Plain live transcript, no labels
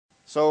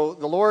So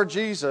the Lord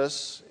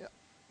Jesus,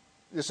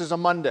 this is a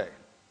Monday,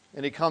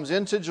 and he comes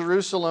into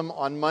Jerusalem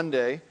on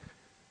Monday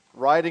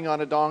riding on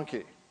a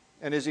donkey.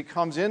 And as he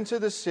comes into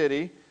the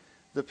city,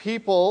 the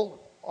people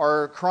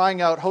are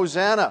crying out,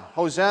 "Hosanna,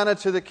 Hosanna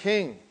to the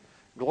King,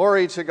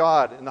 glory to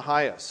God in the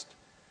highest."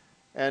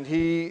 And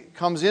he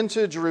comes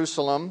into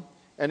Jerusalem,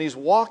 and he's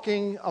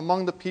walking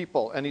among the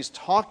people, and he's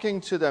talking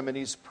to them, and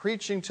he's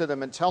preaching to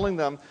them, and telling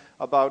them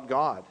about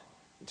God,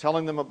 and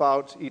telling them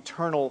about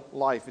eternal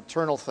life,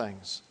 eternal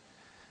things.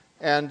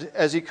 And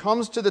as he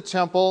comes to the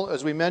temple,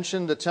 as we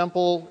mentioned, the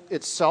temple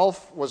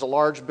itself was a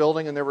large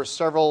building, and there were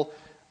several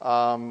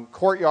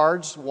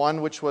courtyards,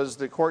 one which was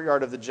the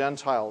courtyard of the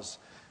Gentiles.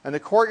 And the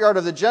courtyard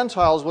of the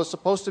Gentiles was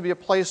supposed to be a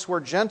place where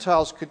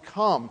Gentiles could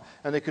come,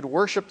 and they could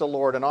worship the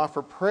Lord and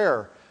offer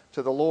prayer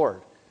to the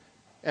Lord.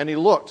 And he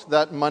looked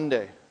that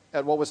Monday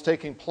at what was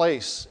taking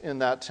place in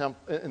that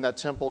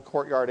temple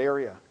courtyard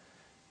area.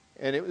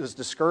 And it was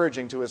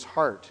discouraging to his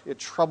heart. It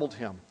troubled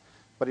him.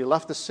 But he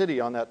left the city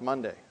on that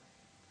Monday.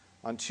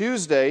 On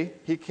Tuesday,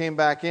 he came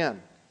back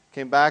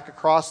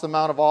across the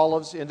Mount of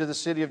Olives into the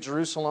city of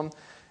Jerusalem,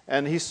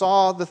 and he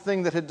saw the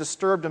thing that had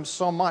disturbed him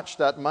so much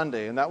that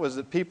Monday, and that was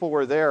that people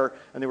were there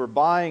and they were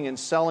buying and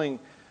selling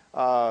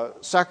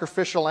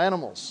sacrificial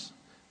animals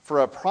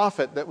for a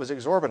profit that was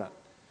exorbitant.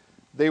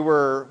 They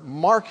were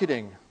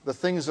marketing the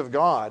things of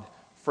God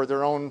for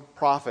their own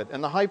profit.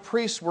 And the high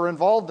priests were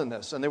involved in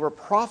this, and they were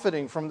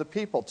profiting from the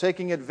people,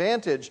 taking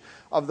advantage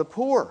of the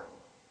poor.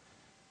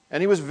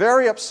 And he was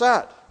very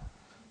upset.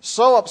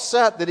 So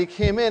upset that he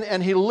came in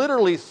and he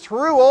literally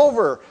threw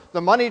over the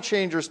money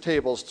changers'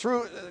 tables,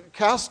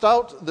 cast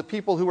out the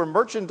people who were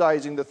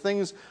merchandising the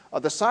things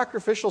of the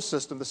sacrificial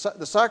system,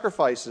 the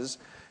sacrifices,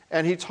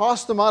 and he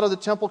tossed them out of the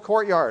temple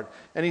courtyard.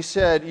 And he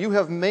said, "You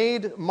have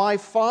made my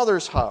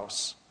Father's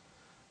house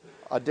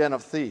a den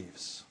of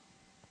thieves."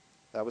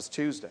 That was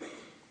Tuesday.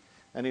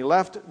 And he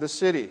left the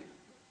city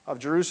of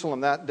Jerusalem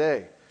that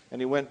day,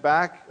 and he went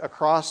back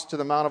across to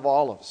the Mount of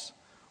Olives.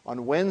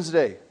 On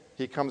Wednesday,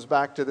 he comes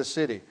back to the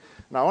city.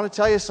 Now, I want to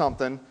tell you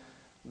something.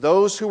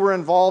 Those who were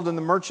involved in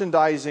the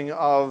merchandising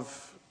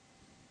of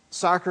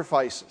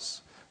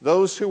sacrifices,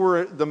 those who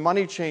were the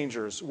money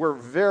changers, were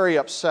very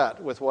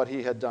upset with what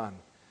he had done.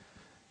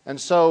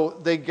 And so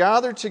they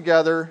gathered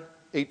together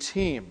a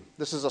team.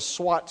 This is a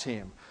SWAT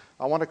team.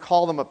 I want to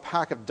call them a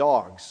pack of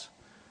dogs,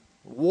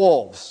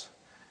 wolves.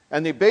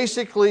 And they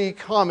basically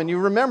come, and you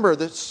remember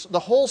that the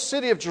whole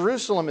city of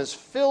Jerusalem is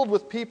filled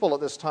with people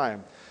at this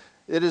time.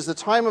 It is the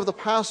time of the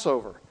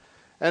Passover.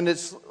 And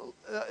it's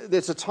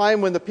a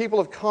time when the people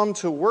have come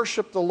to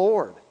worship the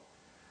Lord.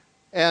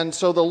 And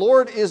so the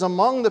Lord is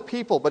among the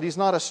people, but he's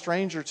not a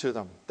stranger to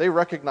them. They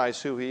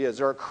recognize who he is.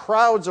 There are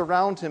crowds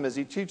around him as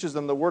he teaches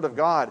them the Word of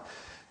God.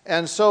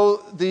 And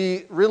so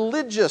the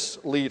religious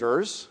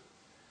leaders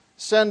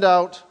send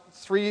out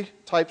three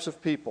types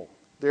of people.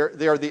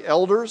 They are the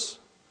elders,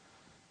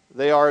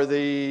 they are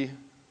the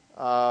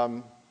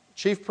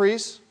chief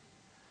priests,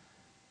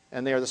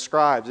 and they are the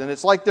scribes. And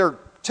it's like they're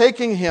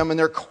taking him and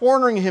they're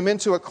cornering him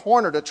into a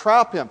corner to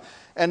trap him.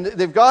 And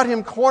they've got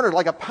him cornered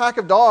like a pack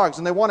of dogs,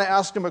 and they want to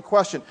ask him a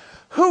question.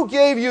 Who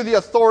gave you the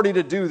authority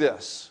to do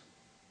this?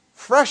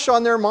 Fresh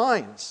on their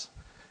minds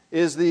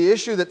is the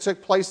issue that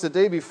took place the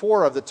day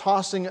before of the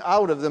tossing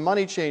out of the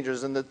money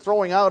changers and the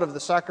throwing out of the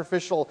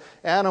sacrificial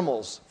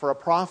animals for a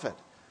profit.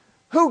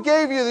 Who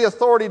gave you the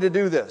authority to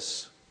do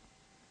this?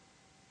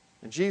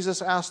 And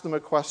Jesus asked them a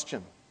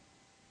question.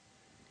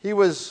 He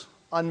was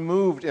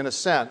unmoved in a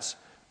sense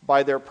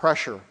by their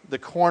pressure, the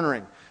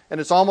cornering. And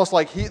it's almost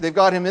like they've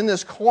got him in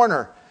this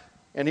corner,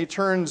 and he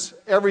turns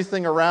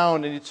everything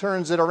around, and he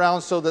turns it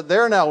around so that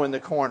they're now in the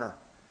corner.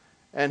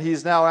 And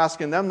he's now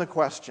asking them the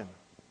question.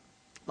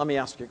 Let me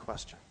ask you a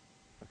question,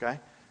 okay?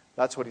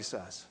 That's what he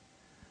says.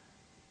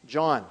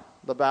 John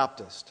the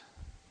Baptist,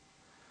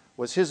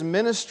 was his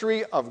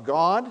ministry of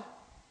God,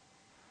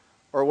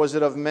 or was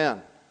it of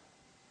men?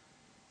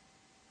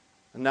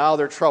 And now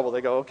they're troubled.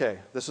 They go, okay,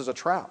 this is a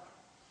trap.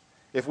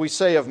 If we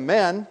say of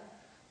men,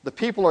 the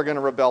people are going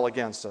to rebel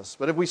against us.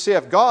 But if we say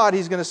of God,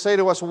 he's going to say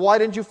to us, why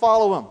didn't you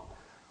follow him?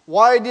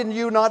 Why didn't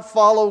you not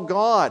follow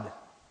God?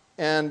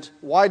 And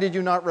why did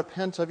you not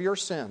repent of your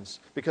sins?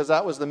 Because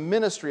that was the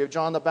ministry of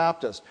John the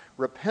Baptist,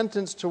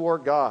 repentance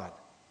toward God.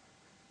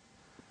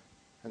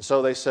 And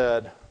so they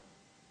said,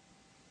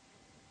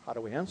 how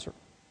do we answer?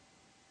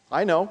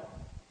 I know.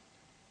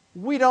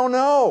 We don't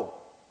know.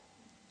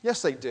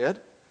 Yes, they did.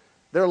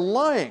 They're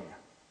lying.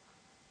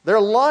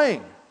 They're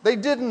lying. They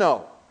didn't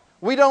know.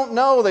 We don't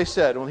know, they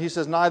said. Well, he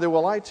says, neither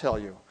will I tell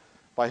you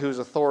by whose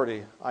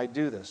authority I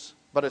do this.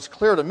 But it's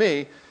clear to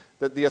me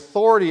that the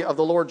authority of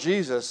the Lord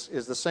Jesus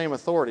is the same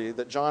authority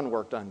that John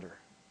worked under.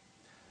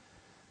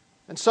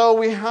 And so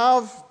we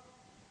have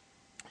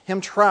him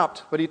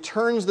trapped, but he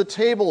turns the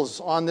tables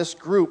on this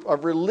group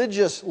of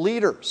religious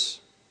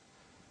leaders.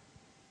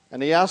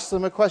 And he asks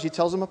them a question. He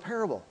tells them a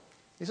parable.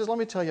 He says, let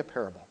me tell you a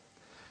parable.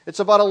 It's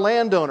about a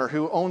landowner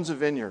who owns a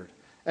vineyard.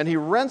 And he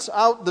rents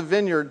out the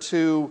vineyard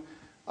to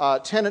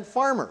tenant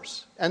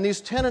farmers. And these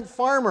tenant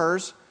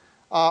farmers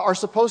are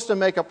supposed to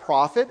make a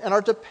profit and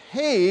are to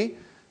pay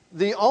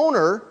the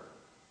owner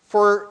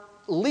for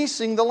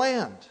leasing the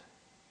land.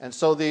 And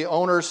so the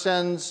owner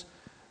sends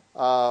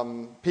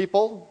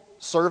people,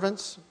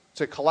 servants,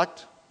 to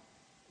collect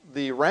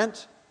the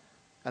rent,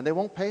 and they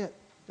won't pay it.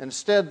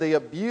 Instead, they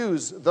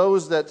abuse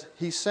those that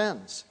he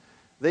sends.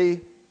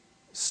 They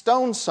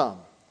stone some.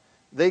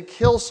 They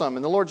kill some.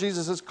 And the Lord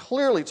Jesus is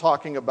clearly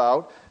talking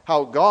about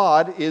how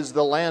God is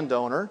the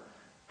landowner,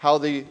 how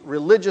the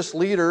religious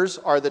leaders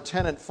are the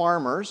tenant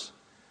farmers,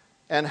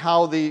 and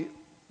how the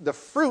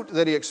fruit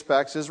that he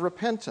expects is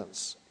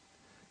repentance.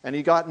 And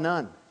he got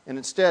none. And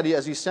instead,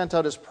 as he sent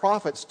out his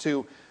prophets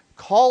to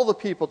call the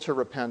people to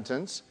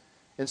repentance,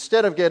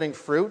 instead of getting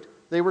fruit,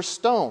 they were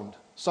stoned.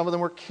 Some of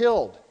them were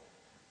killed.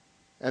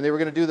 And they were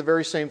going to do the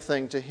very same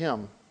thing to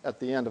him at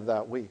the end of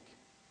that week.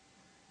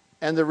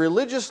 And the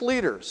religious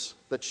leaders,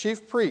 the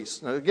chief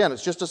priests, and again,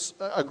 it's just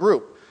a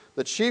group,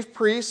 the chief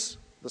priests,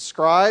 the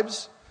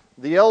scribes,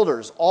 the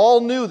elders,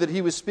 all knew that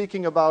he was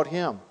speaking about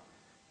him,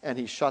 and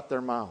he shut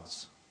their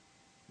mouths.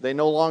 They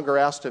no longer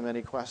asked him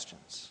any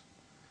questions.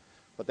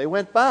 But they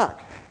went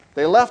back.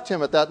 They left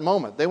him at that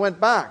moment. They went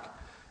back.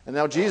 And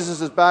now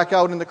Jesus is back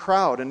out in the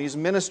crowd, and he's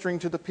ministering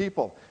to the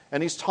people.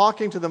 And he's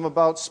talking to them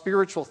about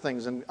spiritual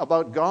things and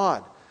about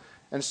God.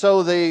 And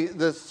so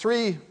the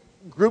three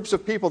groups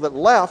of people that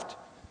left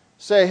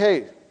say,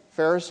 hey,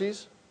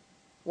 Pharisees,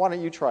 why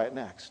don't you try it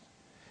next?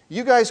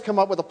 You guys come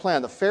up with a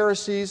plan, the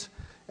Pharisees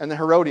and the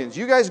Herodians.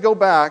 You guys go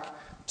back,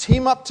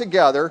 team up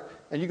together,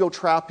 and you go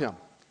trap him.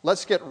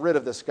 Let's get rid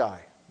of this guy.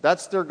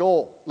 That's their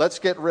goal. Let's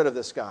get rid of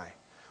this guy.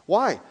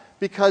 Why?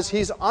 Because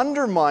he's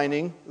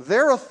undermining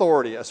their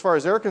authority as far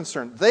as they're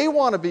concerned. They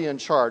want to be in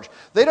charge.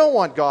 They don't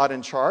want God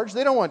in charge.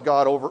 They don't want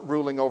God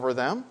ruling over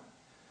them.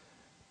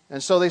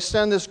 And so they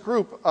send this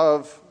group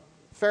of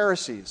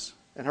Pharisees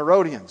and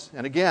Herodians.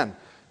 And again,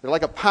 they're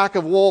like a pack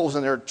of wolves,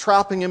 and they're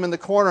trapping him in the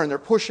corner, and they're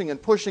pushing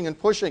and pushing and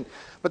pushing.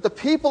 But the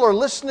people are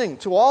listening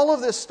to all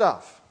of this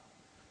stuff.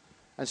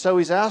 And so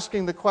he's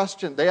asking the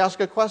question. They ask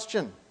a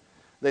question.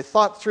 They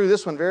thought through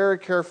this one very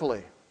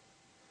carefully.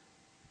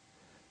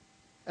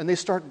 And they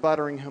start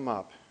buttering him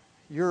up.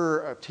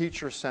 You're a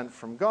teacher sent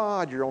from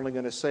God. You're only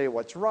going to say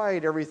what's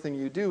right. Everything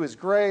you do is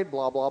great,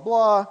 blah, blah,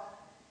 blah.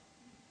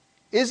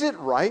 Is it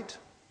right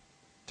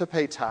to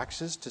pay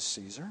taxes to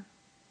Caesar?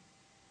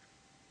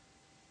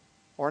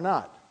 Or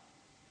not?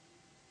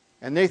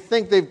 And they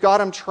think they've got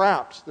him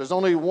trapped. There's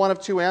only one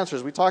of two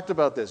answers. We talked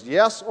about this.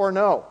 Yes or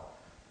no.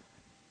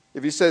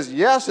 If he says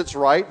yes, it's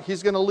right,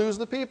 he's going to lose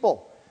the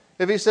people.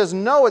 If he says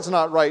no, it's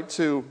not right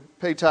to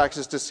pay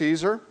taxes to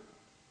Caesar,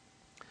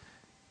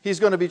 he's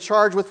going to be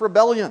charged with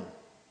rebellion,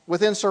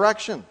 with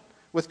insurrection,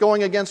 with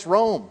going against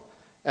Rome.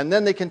 And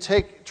then they can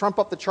trump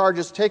up the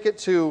charges, take it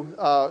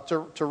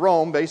to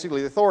Rome,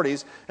 basically the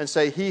authorities, and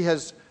say he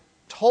has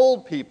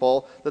told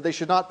people that they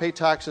should not pay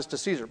taxes to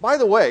Caesar. By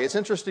the way, it's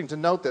interesting to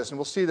note this, and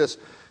we'll see this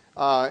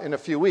in a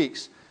few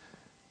weeks.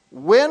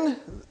 When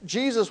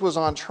Jesus was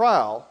on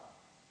trial,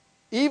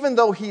 even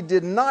though he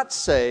did not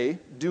say,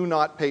 do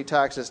not pay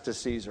taxes to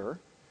Caesar,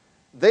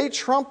 they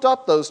trumped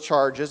up those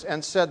charges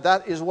and said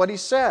that is what he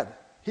said.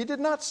 He did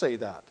not say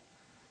that.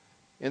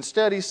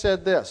 Instead, he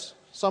said this.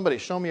 Somebody,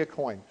 show me a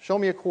coin. Show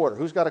me a quarter.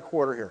 Who's got a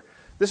quarter here?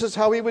 This is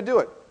how he would do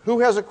it. Who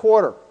has a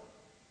quarter?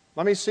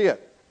 Let me see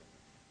it.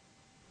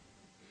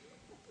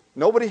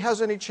 Nobody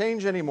has any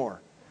change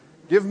anymore.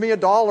 Give me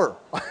 $1.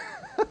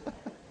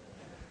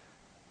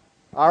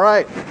 All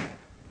right.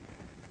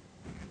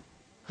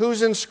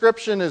 Whose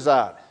inscription is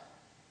that?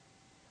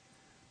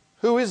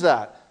 Who is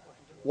that?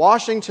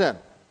 Washington.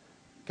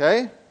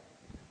 Okay?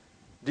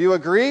 Do you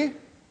agree?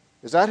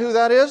 Is that who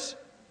that is?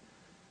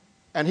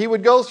 And he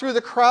would go through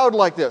the crowd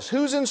like this.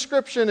 Whose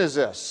inscription is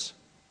this?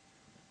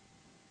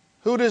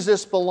 Who does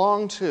this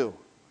belong to?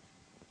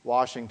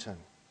 Washington.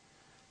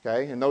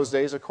 Okay? In those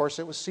days, of course,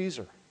 it was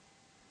Caesar.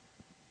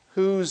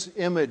 Whose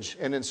image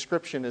and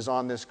inscription is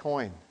on this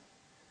coin?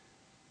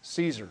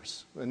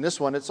 Caesar's. In this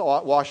one, it's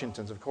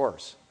Washington's, of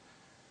course.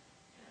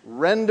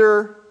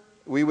 Render,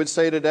 we would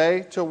say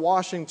today, to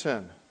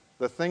Washington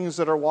the things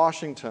that are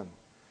Washington,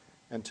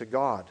 and to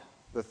God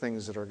the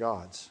things that are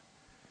God's.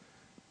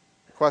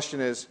 The question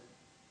is,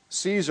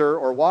 Caesar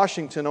or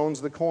Washington owns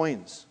the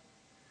coins,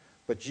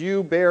 but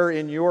you bear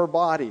in your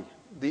body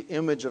the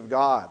image of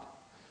God.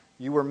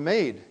 You were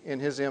made in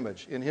His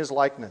image, in His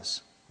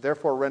likeness.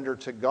 Therefore, render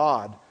to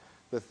God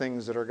the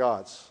things that are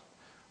God's.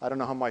 I don't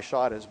know how my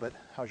shot is, but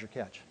how's your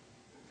catch?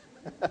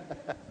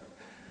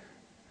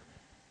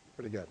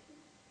 Pretty good.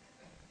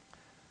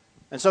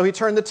 And so he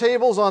turned the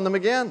tables on them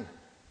again.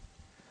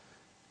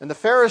 And the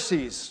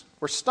Pharisees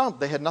were stumped.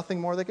 They had nothing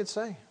more they could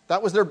say.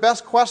 That was their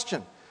best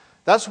question.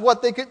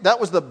 That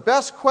was the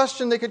best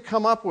question they could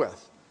come up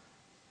with.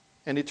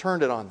 And he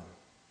turned it on them.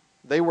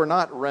 They were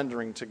not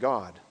rendering to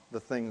God the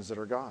things that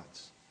are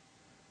God's.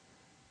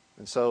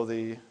 And so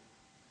they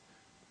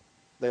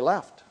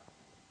left.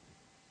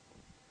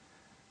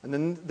 And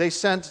then they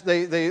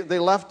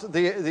left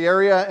the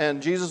area,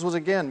 and Jesus was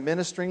again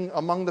ministering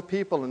among the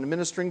people and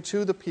ministering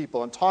to the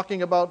people and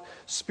talking about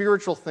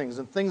spiritual things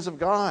and things of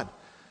God.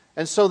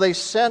 And so they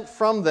sent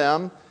from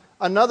them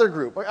another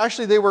group.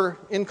 Actually, they were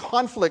in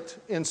conflict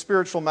in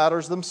spiritual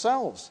matters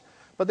themselves.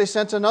 But they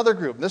sent another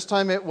group. This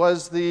time it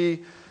was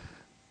the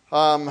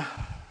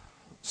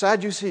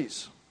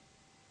Sadducees.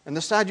 And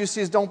the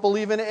Sadducees don't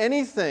believe in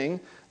anything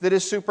that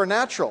is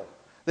supernatural.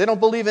 They don't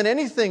believe in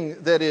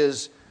anything that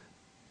is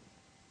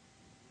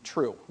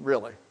true,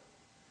 really.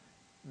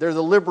 They're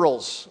the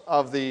liberals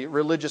of the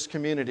religious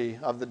community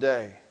of the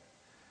day.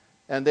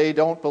 And they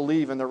don't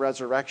believe in the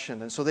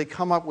resurrection. And so they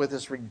come up with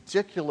this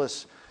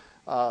ridiculous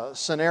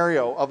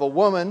scenario of a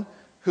woman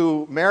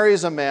who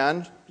marries a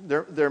man.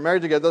 They're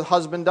married together. The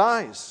husband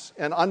dies.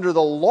 And under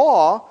the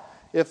law,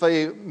 if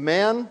a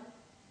man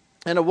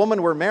and a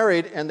woman were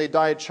married and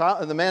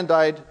the man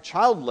died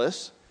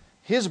childless,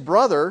 his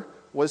brother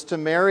was to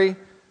marry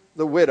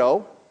the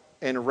widow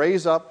and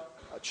raise up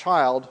a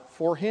child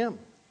for him.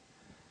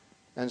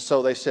 And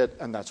so they said,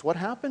 and that's what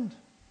happened.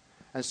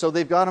 And so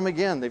they've got him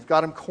again. They've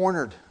got him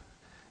cornered.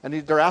 And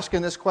they're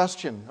asking this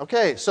question.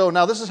 Okay, so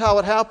now this is how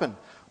it happened.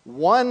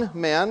 One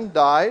man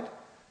died.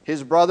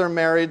 His brother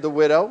married the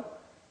widow.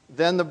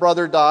 Then the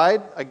brother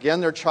died.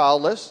 Again, they're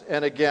childless.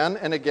 And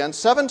again.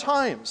 7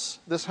 times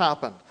this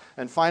happened.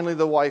 And finally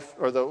the wife,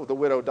 or the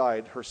widow,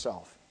 died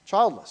herself.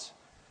 Childless.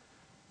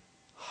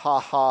 Ha,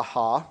 ha,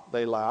 ha,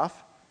 they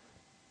laugh.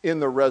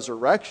 In the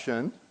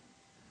resurrection,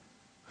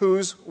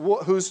 whose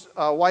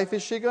wife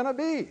is she going to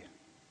be?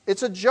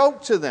 It's a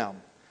joke to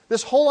them.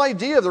 This whole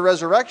idea of the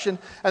resurrection,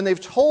 and they've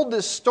told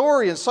this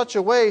story in such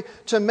a way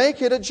to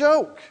make it a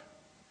joke.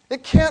 There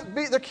can't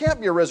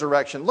be a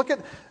resurrection. Look at,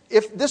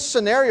 if this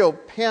scenario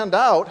panned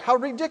out, how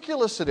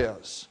ridiculous it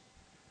is.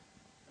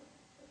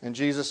 And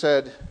Jesus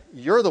said,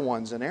 you're the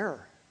ones in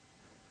error.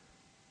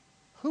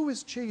 Who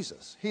is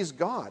Jesus? He's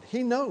God.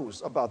 He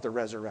knows about the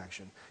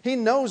resurrection. He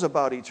knows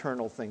about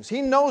eternal things.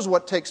 He knows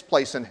what takes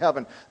place in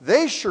heaven.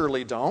 They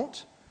surely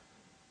don't.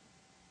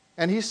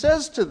 And he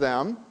says to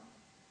them,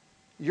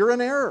 you're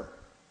in error,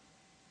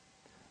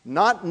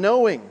 not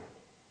knowing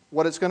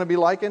what it's going to be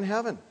like in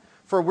heaven.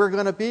 For we're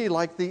going to be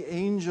like the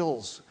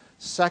angels,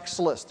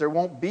 sexless. There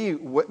won't be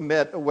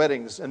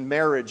weddings and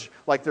marriage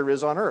like there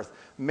is on earth.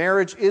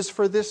 Marriage is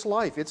for this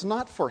life. It's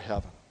not for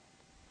heaven.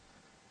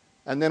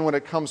 And then when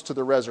it comes to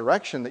the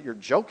resurrection that you're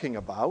joking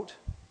about,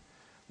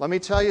 let me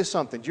tell you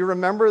something. Do you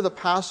remember the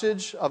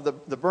passage of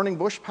the burning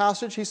bush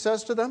passage he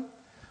says to them?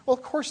 Well,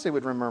 of course they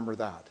would remember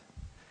that.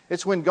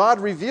 It's when God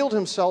revealed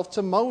himself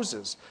to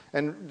Moses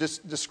and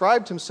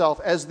described himself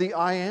as the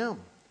I am,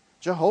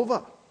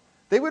 Jehovah.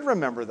 They would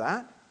remember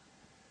that.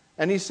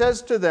 And he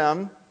says to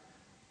them,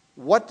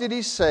 what did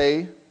he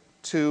say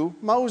to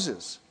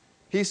Moses?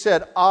 He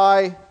said,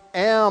 I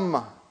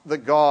am the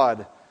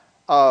God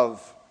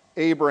of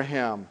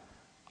Abraham,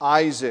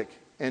 Isaac,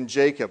 and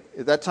Jacob.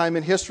 At that time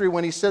in history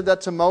when he said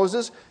that to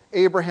Moses,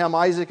 Abraham,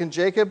 Isaac, and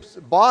Jacob's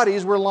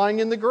bodies were lying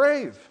in the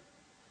grave.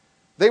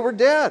 They were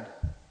dead.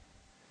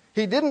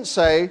 He didn't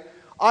say,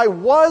 I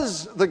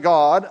was the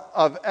God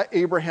of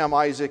Abraham,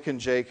 Isaac, and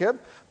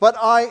Jacob, but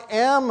I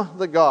am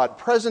the God,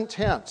 present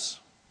tense,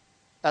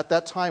 at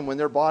that time when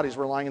their bodies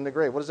were lying in the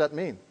grave. What does that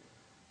mean?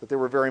 That they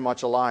were very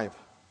much alive,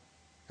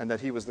 and that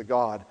he was the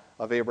God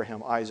of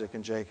Abraham, Isaac,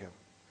 and Jacob.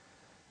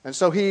 And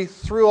so he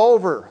threw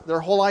over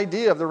their whole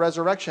idea of the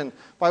resurrection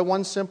by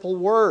one simple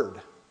word,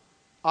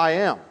 I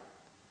am,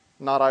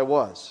 not I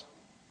was.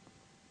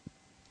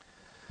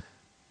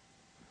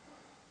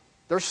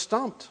 They're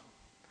stumped.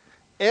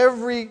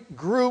 Every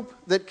group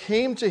that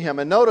came to him,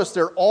 and notice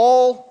they're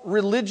all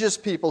religious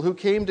people who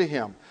came to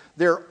him.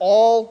 They're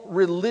all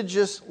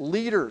religious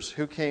leaders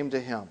who came to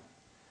him.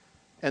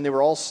 And they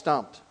were all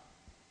stumped.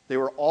 They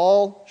were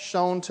all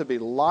shown to be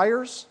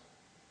liars,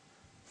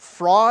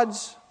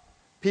 frauds,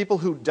 people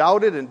who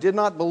doubted and did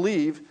not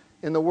believe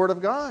in the Word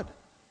of God.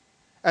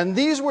 And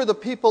these were the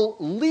people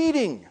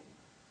leading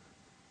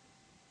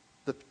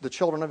the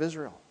children of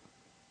Israel.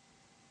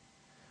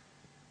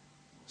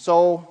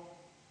 So,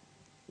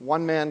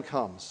 one man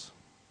comes,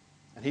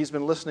 and he's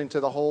been listening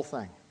to the whole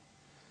thing.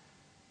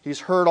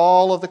 He's heard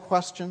all of the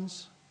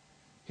questions.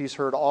 He's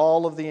heard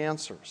all of the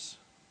answers.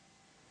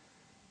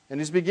 And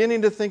he's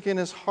beginning to think in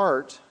his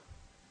heart,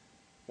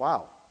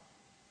 wow,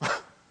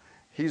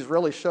 he's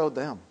really showed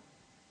them.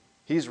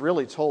 He's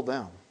really told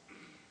them.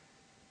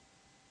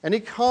 And he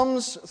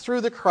comes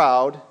through the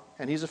crowd,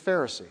 and he's a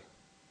Pharisee.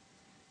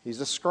 He's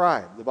a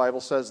scribe. The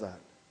Bible says that.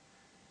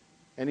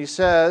 And he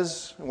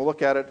says, and we'll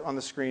look at it on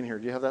the screen here.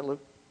 Do you have that,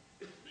 Luke?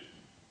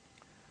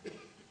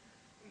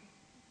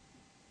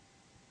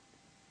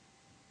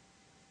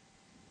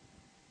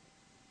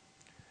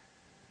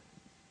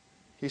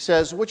 He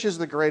says, which is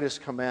the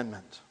greatest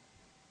commandment?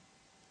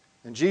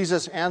 And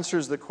Jesus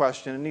answers the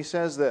question, and he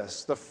says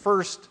this, the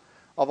first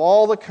of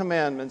all the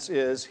commandments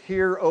is,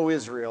 hear, O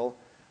Israel,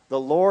 the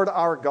Lord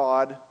our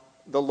God,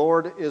 the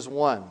Lord is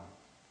one.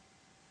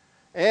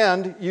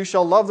 And you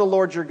shall love the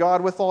Lord your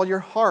God with all your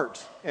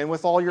heart, and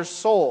with all your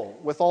soul,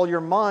 with all your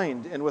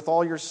mind, and with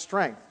all your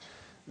strength.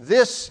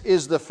 This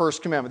is the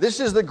first commandment. This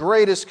is the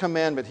greatest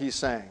commandment, he's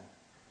saying.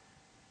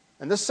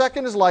 And the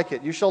second is like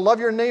it. You shall love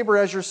your neighbor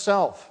as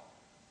yourself.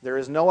 There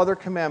is no other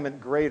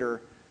commandment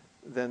greater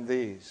than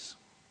these.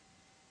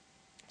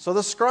 So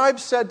the scribe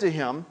said to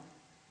him,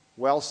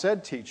 Well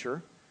said,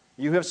 teacher,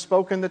 you have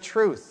spoken the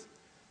truth.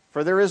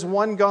 For there is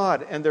one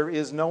God, and there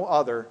is no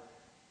other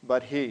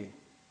but He.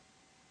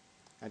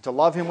 And to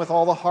love Him with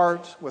all the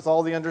heart, with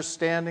all the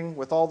understanding,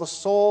 with all the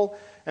soul,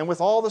 and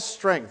with all the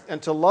strength,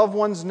 and to love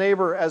one's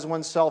neighbor as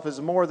oneself is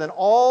more than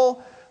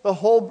all the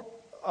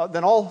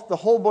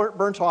whole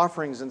burnt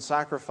offerings and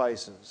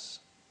sacrifices.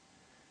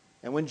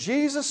 And when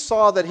Jesus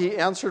saw that he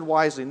answered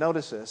wisely,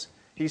 notice this,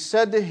 he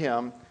said to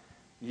him,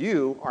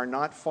 You are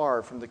not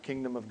far from the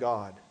kingdom of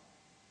God.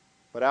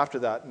 But after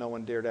that, no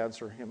one dared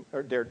answer him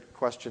or dared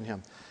question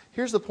him.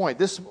 Here's the point.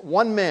 This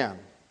one man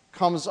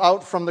comes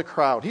out from the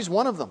crowd. He's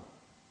one of them.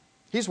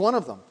 He's one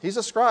of them. He's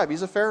a scribe.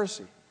 He's a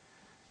Pharisee.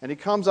 And he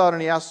comes out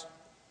and he asks,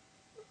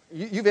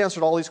 You've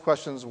answered all these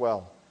questions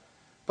well.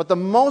 But the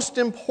most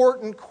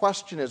important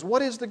question is,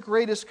 what is the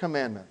greatest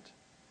commandment?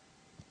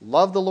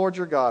 Love the Lord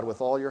your God with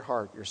all your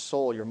heart, your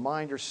soul, your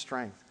mind, your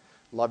strength.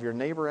 Love your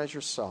neighbor as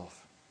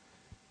yourself.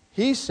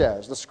 He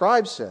says, the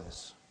scribe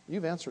says,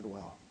 You've answered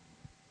well.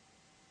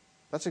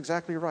 That's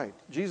exactly right.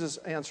 Jesus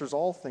answers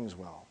all things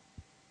well.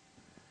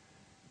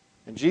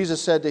 And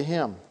Jesus said to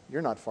him,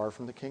 You're not far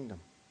from the kingdom.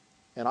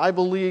 And I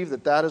believe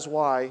that that is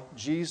why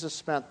Jesus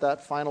spent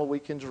that final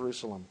week in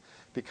Jerusalem,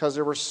 because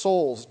there were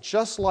souls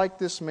just like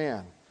this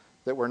man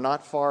that were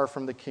not far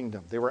from the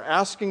kingdom. They were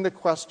asking the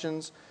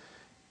questions.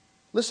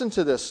 Listen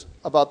to this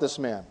about this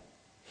man.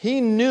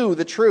 He knew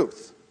the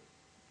truth.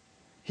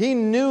 He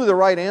knew the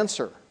right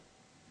answer.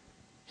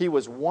 He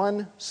was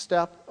one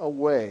step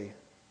away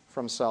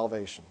from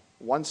salvation.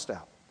 One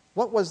step.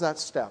 What was that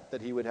step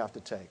that he would have to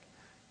take?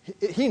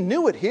 He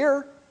knew it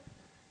here.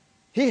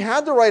 He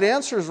had the right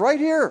answers right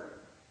here.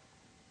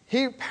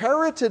 He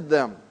parroted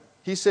them.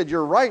 He said,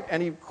 You're right.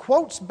 And he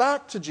quotes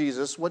back to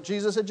Jesus what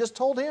Jesus had just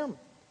told him.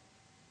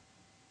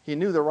 He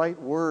knew the right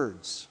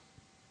words.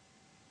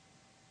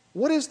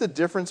 What is the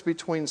difference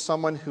between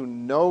someone who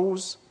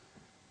knows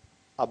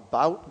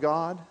about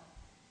God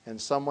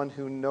and someone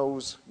who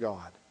knows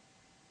God?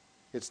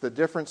 It's the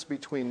difference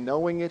between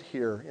knowing it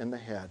here in the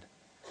head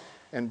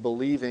and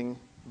believing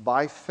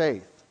by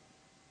faith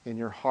in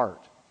your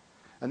heart.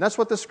 And that's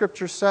what the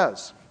Scripture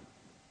says.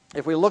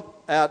 If we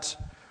look at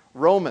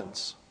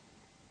Romans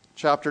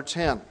chapter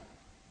 10.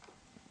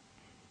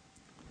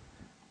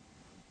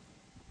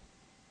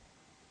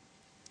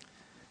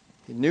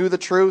 He knew the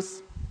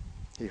truth.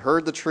 He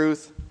heard the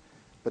truth.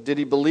 But did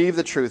he believe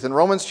the truth? In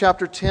Romans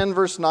chapter 10,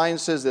 verse 9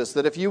 says this,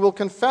 that if you will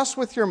confess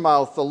with your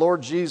mouth the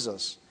Lord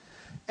Jesus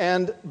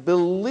and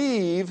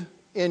believe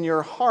in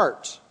your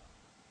heart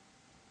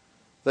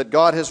that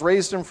God has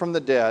raised him from the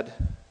dead,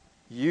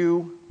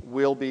 you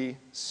will be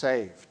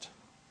saved.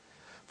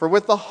 For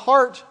with the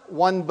heart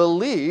one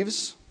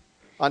believes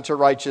unto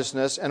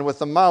righteousness, and with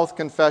the mouth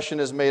confession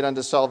is made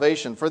unto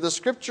salvation. For the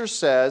Scripture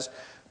says,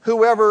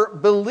 whoever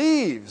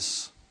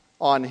believes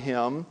on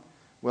him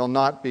will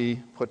not be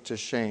put to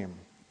shame.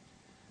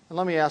 And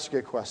let me ask you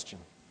a question.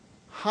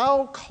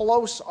 How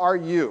close are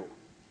you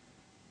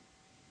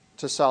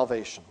to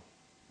salvation?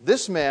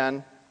 This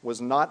man was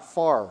not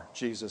far,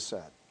 Jesus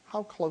said.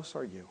 How close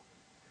are you?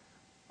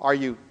 Are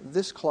you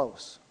this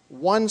close?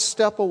 One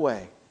step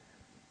away,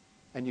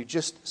 and you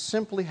just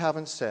simply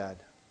haven't said,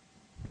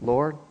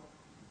 Lord,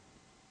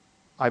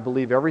 I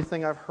believe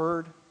everything I've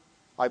heard.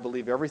 I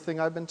believe everything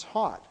I've been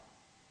taught.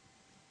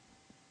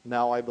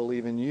 Now I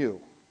believe in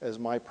you as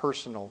my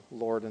personal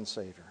Lord and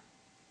Savior.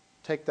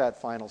 Take that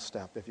final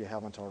step if you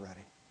haven't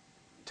already.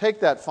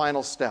 Take that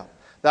final step.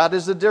 That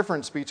is the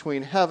difference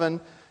between heaven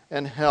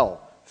and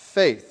hell.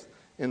 Faith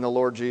in the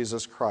Lord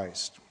Jesus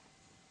Christ.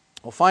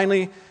 Well,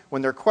 finally,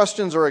 when their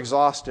questions are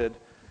exhausted,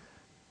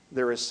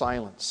 there is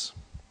silence.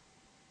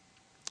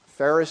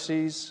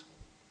 Pharisees,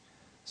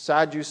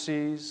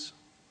 Sadducees,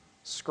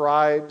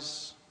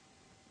 scribes,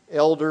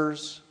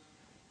 elders,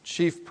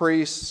 chief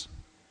priests,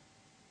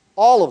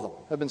 all of them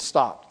have been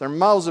stopped. Their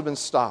mouths have been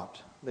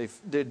stopped.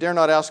 They dare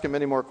not ask him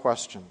any more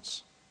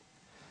questions.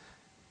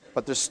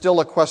 But there's still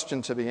a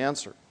question to be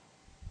answered.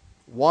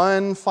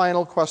 One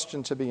final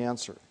question to be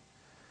answered.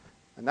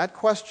 And that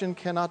question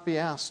cannot be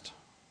asked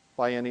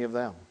by any of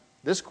them.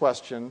 This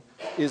question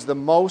is the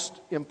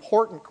most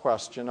important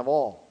question of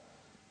all.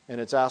 And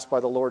it's asked by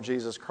the Lord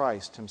Jesus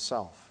Christ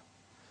himself.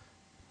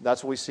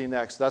 That's what we see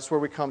next. That's where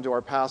we come to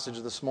our passage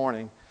this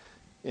morning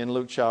in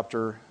Luke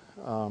chapter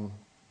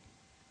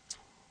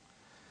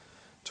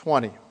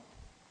 20.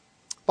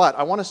 But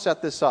I want to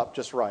set this up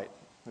just right,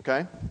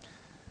 okay?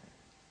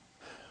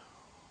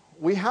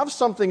 We have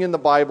something in the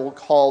Bible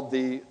called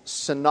the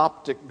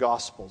Synoptic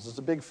Gospels. It's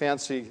a big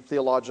fancy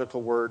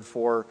theological word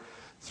for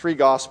three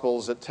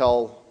Gospels that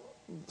tell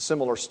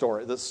similar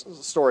story, this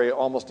story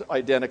almost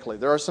identically.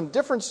 There are some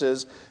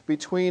differences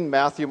between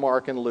Matthew,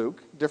 Mark, and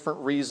Luke, different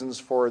reasons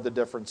for the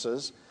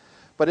differences.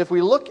 But if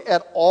we look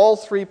at all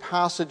three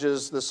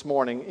passages this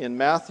morning in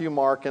Matthew,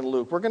 Mark, and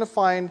Luke, we're going to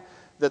find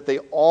that they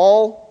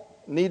all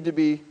need to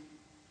be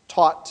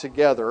taught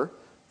together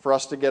for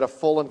us to get a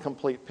full and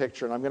complete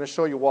picture. And I'm going to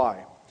show you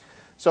why.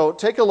 So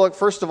take a look,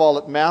 first of all,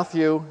 at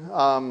Matthew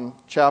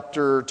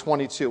chapter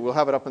 22. We'll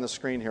have it up on the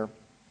screen here.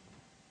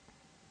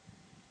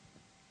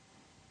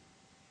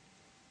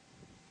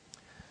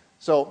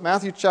 So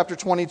Matthew chapter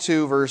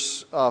 22,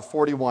 verse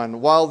 41.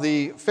 While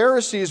the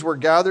Pharisees were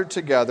gathered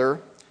together,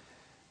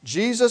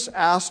 Jesus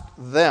asked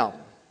them,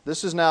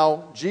 this is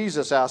now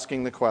Jesus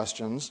asking the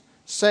questions,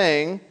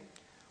 saying,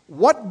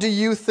 "What do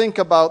you think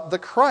about the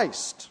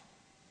Christ?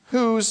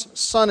 Whose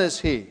son is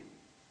he?"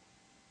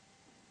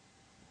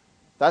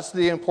 That's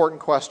the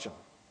important question.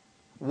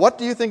 What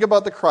do you think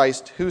about the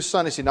Christ? Whose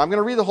son is he? Now I'm going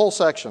to read the whole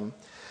section.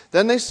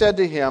 Then they said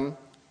to him,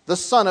 "The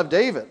son of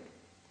David."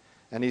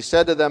 And he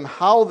said to them,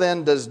 "How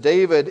then does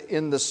David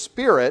in the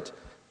Spirit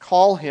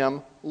call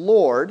him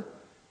Lord,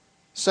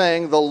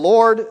 saying, 'The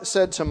Lord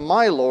said to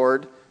my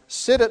Lord,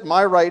 sit at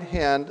my right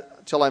hand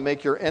till I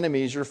make your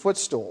enemies your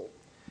footstool'?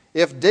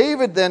 If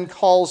David then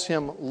calls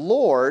him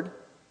Lord,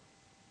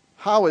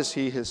 how is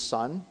he his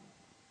son?"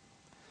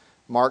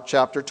 Mark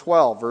chapter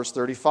 12, verse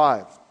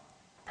 35,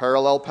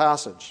 parallel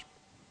passage.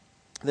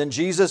 Then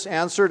Jesus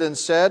answered and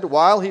said,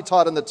 while he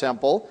taught in the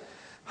temple,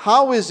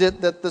 "How is it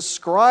that the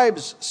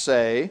scribes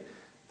say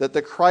that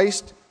the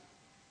Christ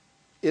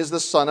is the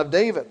son of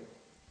David?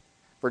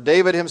 For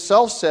David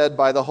himself said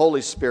by the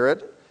Holy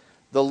Spirit,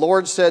 'The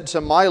Lord said to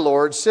my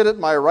Lord, sit at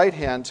my right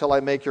hand till I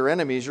make your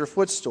enemies your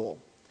footstool.'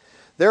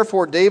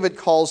 Therefore David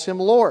calls him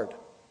Lord.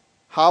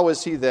 How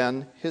is he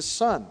then his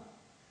son?"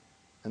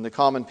 And the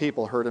common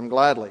people heard him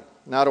gladly.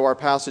 Now to our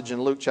passage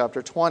in Luke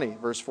chapter 20,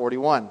 verse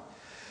 41.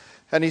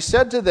 And he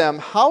said to them,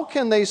 "How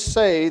can they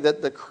say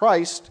that the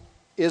Christ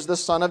is the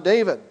son of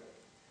David?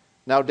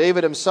 Now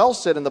David himself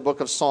said in the book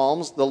of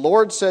Psalms, 'The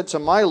Lord said to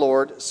my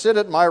Lord, sit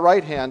at my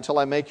right hand till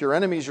I make your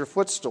enemies your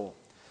footstool.'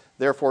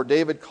 Therefore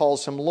David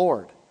calls him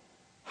Lord.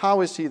 How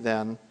is he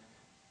then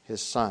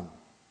his son?"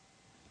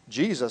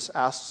 Jesus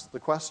asks the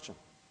question.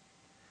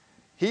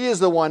 He is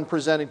the one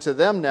presenting to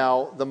them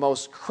now the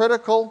most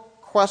critical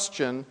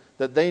question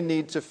that they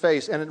need to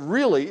face. And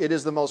it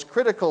is the most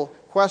critical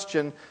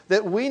question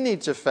that we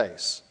need to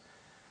face.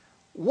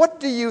 What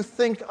do you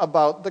think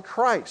about the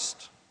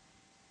Christ?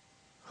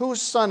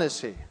 Whose son is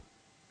he?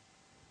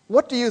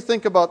 What do you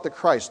think about the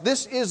Christ?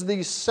 This is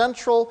the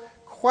central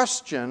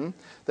question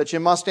that you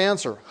must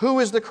answer. Who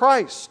is the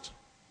Christ?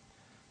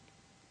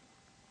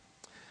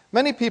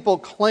 Many people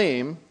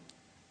claim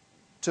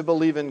to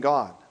believe in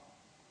God.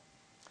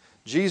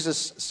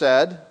 Jesus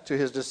said to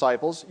his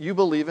disciples, "You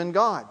believe in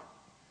God.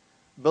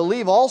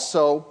 Believe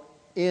also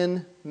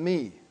in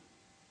me."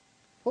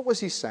 What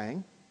was he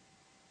saying?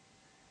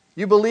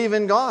 You believe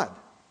in God.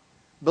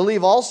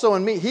 Believe also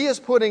in me. He is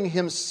putting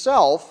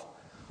himself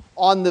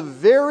on the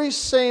very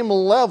same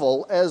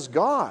level as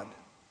God.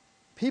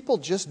 People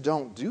just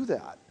don't do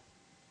that.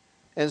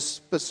 And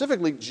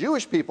specifically,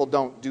 Jewish people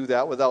don't do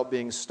that without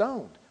being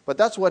stoned. But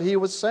that's what he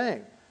was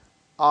saying.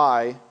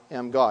 I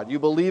am God. You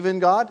believe in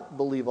God?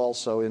 Believe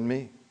also in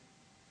me.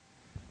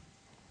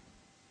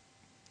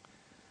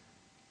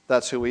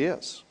 That's who he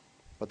is.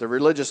 But the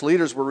religious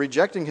leaders were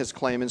rejecting his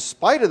claim in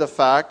spite of the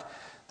fact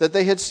that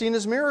they had seen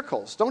his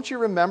miracles. Don't you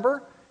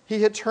remember?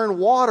 He had turned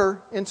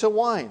water into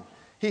wine.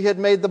 He had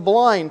made the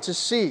blind to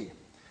see.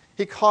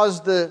 He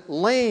caused the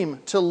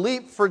lame to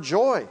leap for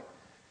joy.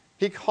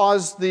 He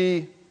caused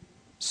the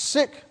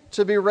sick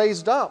to be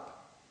raised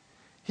up.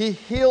 He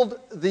healed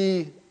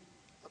the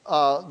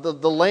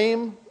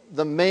lame,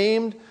 the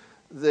maimed,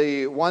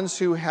 the ones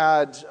who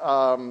had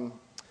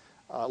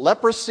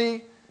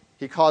leprosy.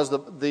 He caused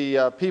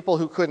the people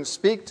who couldn't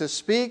speak to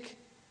speak.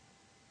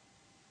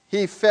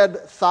 He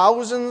fed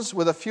thousands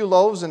with a few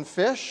loaves and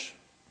fish.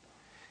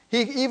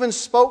 He even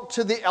spoke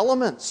to the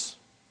elements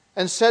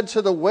and said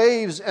to the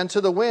waves and to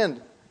the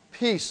wind,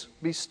 "Peace,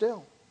 be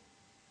still."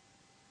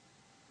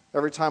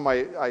 Every time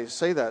I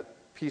say that,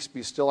 "Peace,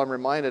 be still," I'm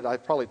reminded, I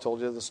probably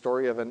told you the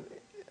story of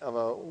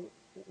a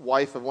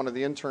wife of one of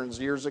the interns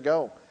years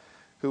ago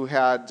who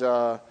had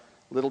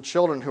little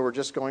children who were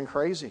just going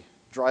crazy,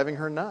 driving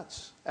her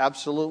nuts,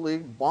 absolutely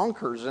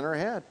bonkers in her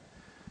head.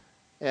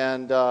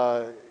 And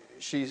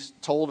she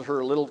told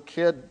her little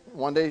kid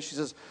one day, she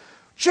says,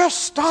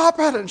 "Just stop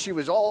it." And she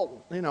was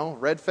all,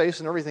 red-faced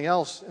and everything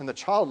else. And the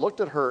child looked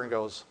at her and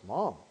goes,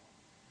 "Mom,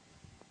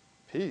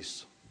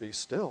 peace, be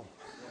still."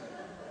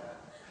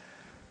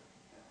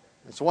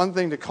 It's one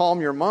thing to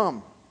calm your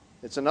mom.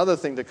 It's another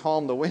thing to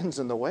calm the winds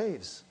and the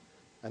waves.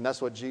 And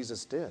that's what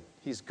Jesus did.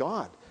 He's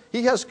God.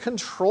 He has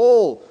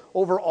control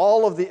over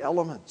all of the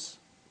elements.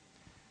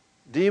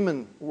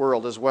 Demon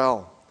world as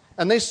well.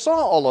 And they saw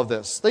all of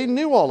this. They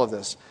knew all of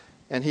this.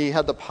 And he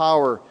had the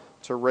power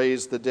to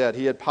raise the dead.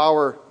 He had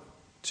power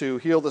to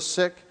heal the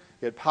sick.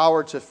 He had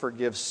power to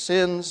forgive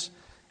sins.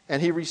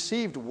 And he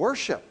received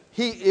worship.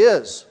 He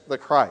is the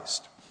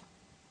Christ.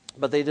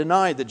 But they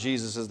denied that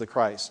Jesus is the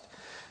Christ.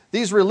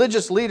 These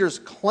religious leaders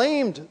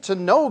claimed to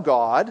know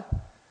God,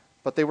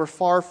 but they were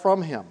far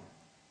from him.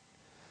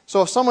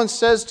 So if someone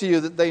says to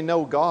you that they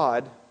know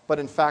God, but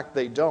in fact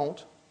they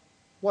don't,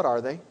 what are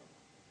they?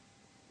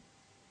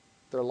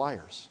 They're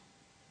liars.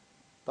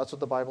 That's what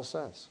the Bible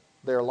says.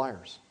 They're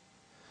liars.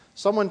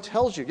 Someone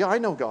tells you, "Yeah, I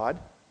know God,"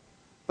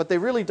 but they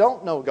really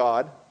don't know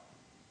God,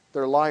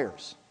 they're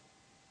liars.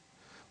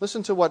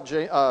 Listen to what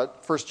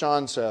 1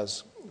 John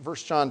says. 1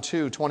 John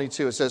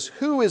 2:22. It says,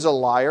 "Who is a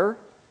liar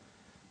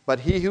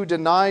but he who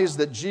denies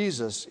that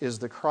Jesus is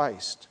the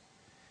Christ?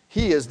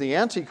 He is the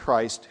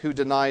Antichrist who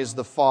denies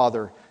the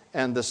Father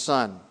and the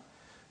Son.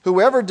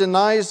 Whoever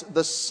denies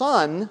the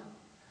Son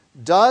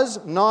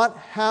does not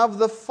have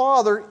the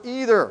Father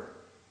either.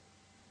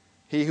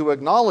 He who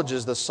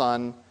acknowledges the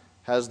Son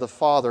has the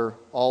Father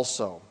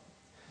also."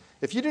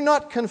 If you do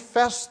not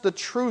confess the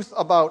truth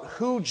about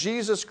who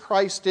Jesus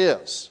Christ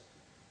is,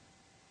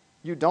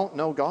 you don't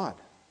know God.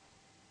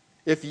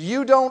 If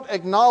you don't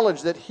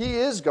acknowledge that He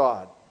is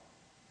God,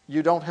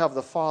 you don't have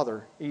the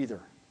Father either.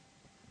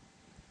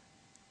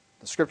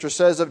 The Scripture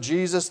says of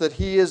Jesus that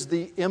He is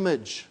the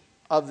image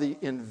of the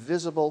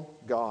invisible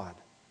God.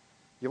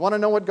 You want to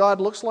know what God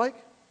looks like?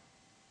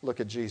 Look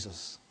at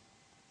Jesus.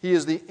 He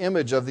is the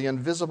image of the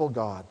invisible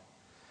God.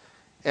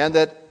 And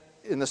that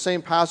in the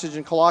same passage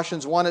in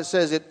Colossians 1, it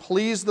says, "It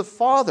pleased the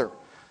Father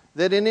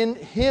that in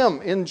Him,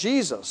 in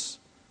Jesus,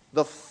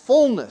 the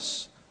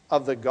fullness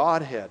of the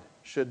Godhead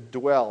should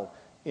dwell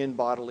in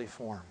bodily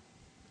form."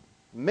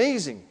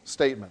 Amazing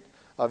statement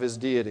of His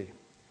deity.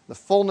 The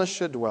fullness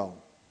should dwell.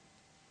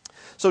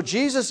 So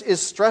Jesus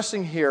is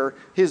stressing here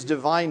His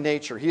divine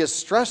nature. He is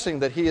stressing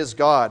that He is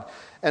God.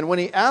 And when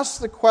He asks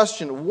the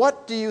question,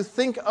 "What do you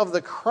think of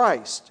the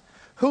Christ?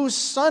 Whose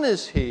Son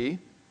is He?"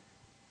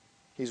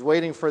 He's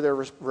waiting for their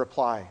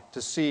reply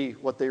to see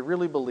what they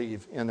really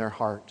believe in their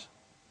heart.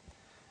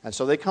 And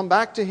so they come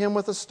back to Him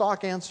with a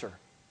stock answer.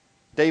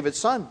 David's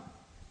son.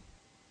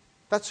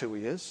 That's who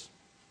He is.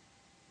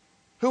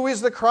 Who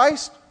is the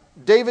Christ?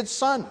 David's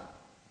son.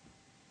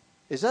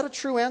 Is that a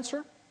true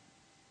answer?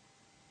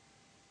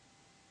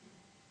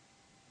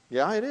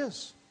 Yeah, it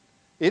is.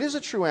 It is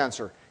a true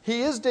answer.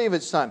 He is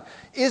David's son.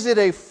 Is it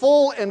a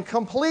full and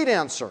complete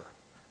answer?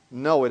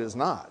 No, it is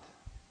not.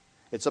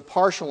 It's a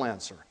partial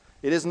answer.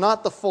 It is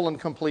not the full and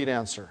complete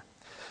answer.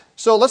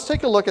 So let's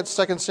take a look at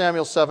 2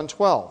 Samuel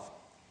 7:12.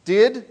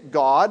 Did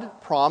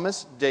God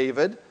promise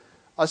David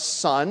a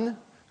son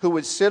who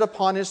would sit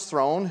upon his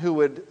throne, who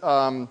would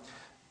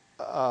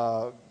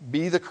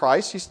be the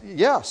Christ?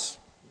 Yes.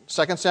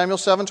 2 Samuel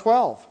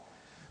 7:12.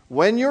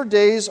 "When your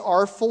days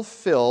are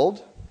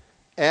fulfilled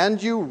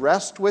and you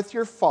rest with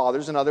your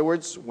fathers," in other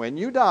words, when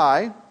you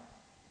die,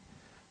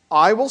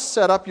 "I will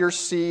set up your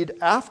seed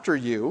after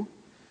you,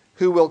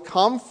 who will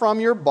come from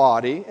your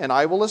body, and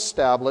I will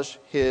establish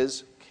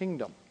his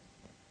kingdom."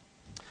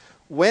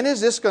 When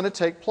is this going to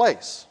take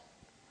place?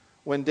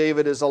 When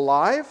David is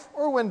alive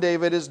or when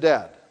David is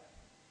dead?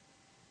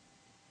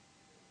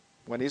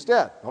 When he's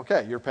dead.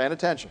 Okay, you're paying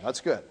attention.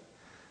 That's good.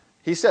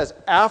 He says,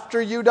 after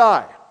you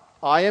die,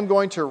 I am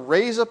going to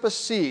raise up a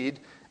seed,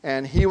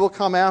 and he will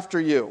come after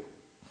you.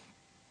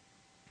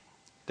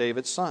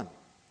 David's son.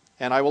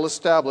 And I will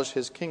establish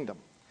his kingdom.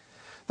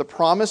 The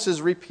promise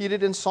is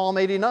repeated in Psalm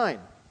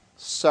 89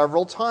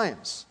 several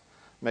times.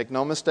 Make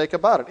no mistake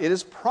about it. It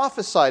is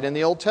prophesied in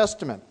the Old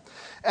Testament.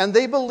 And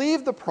they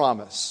believed the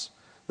promise.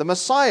 The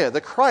Messiah,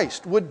 the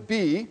Christ, would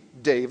be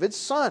David's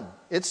son.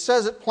 It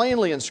says it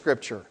plainly in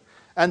Scripture.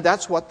 And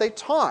that's what they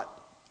taught.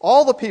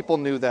 All the people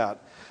knew that.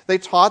 They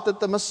taught that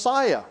the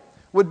Messiah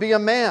would be a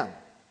man.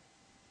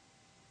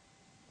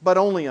 But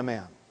only a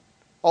man.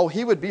 Oh,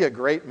 he would be a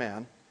great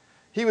man.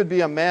 He would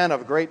be a man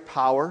of great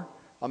power,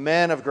 a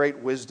man of great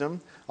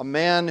wisdom, a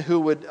man who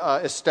would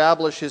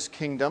establish his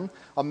kingdom,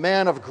 a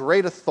man of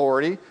great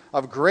authority,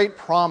 of great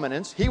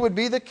prominence. He would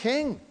be the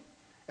king.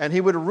 And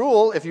he would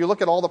rule, if you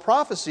look at all the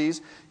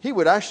prophecies, he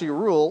would actually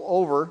rule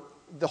over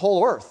the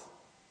whole earth.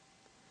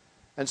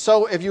 And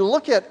so if you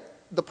look at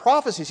the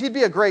prophecies, he'd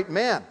be a great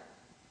man.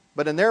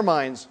 But in their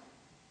minds,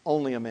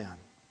 only a man.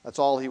 That's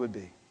all he would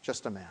be,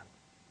 just a man.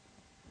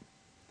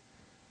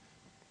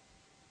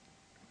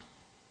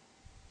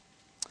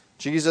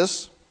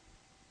 Jesus,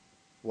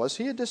 was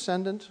he a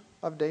descendant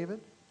of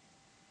David?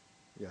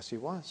 Yes, he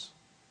was.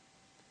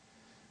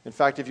 In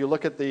fact, if you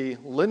look at the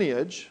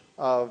lineage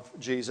of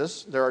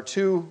Jesus, there are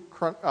two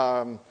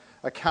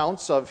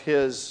accounts of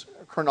his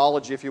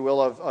chronology, if you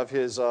will, of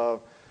his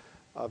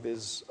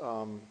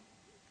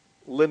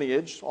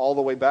lineage all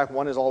the way back.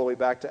 One is all the way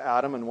back to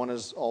Adam, and one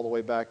is all the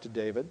way back to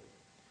David.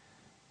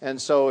 And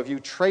so if you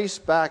trace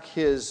back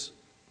his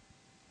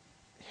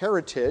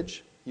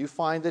heritage, you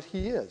find that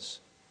he is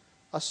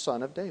a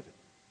son of David.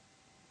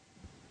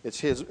 It's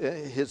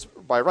his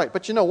by right.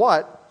 But you know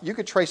what? You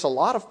could trace a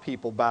lot of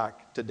people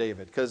back to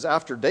David, because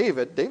after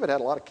David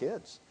had a lot of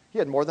kids. He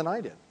had more than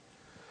I did.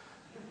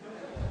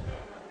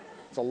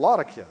 It's a lot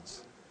of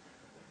kids.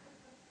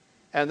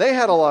 And they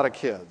had a lot of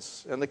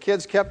kids, and the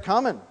kids kept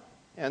coming.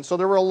 And so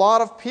there were a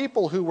lot of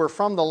people who were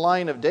from the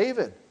line of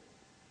David.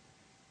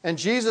 And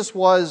Jesus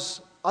was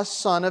a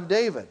son of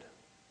David.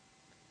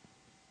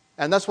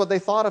 And that's what they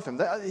thought of him.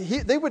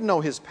 They would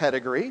know his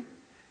pedigree.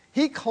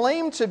 He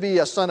claimed to be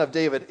a son of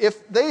David.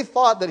 If they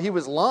thought that he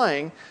was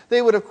lying,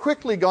 they would have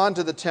quickly gone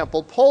to the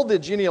temple, pulled the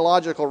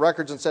genealogical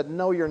records, and said,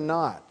 "No, you're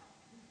not."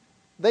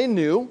 They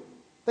knew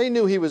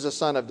he was a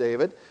son of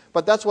David,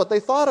 but that's what they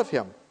thought of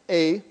him.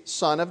 a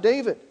son of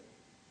David,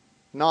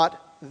 not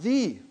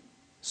the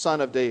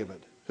son of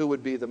David, who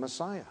would be the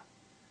Messiah.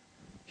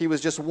 He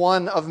was just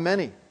one of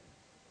many.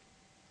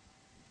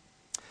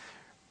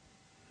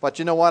 But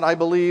you know what? I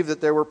believe that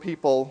there were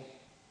people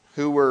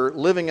who were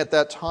living at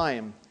that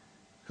time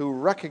who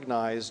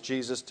recognized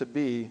Jesus to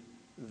be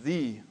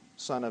the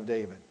Son of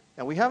David.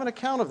 And we have an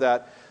account of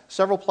that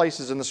several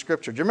places in the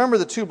Scripture. Do you remember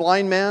the two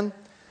blind men?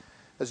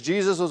 As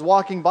Jesus was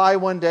walking by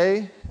one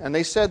day, and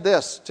they said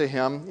this to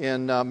him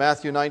in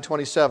Matthew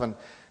 9:27,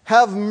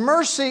 "Have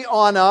mercy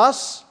on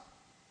us,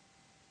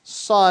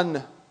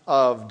 Son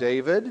of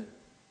David."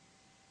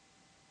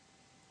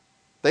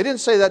 They didn't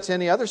say that to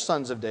any other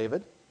sons of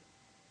David,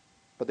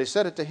 but they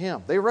said it to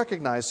him. They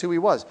recognized who he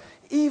was,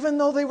 even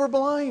though they were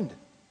blind.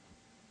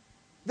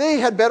 They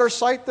had better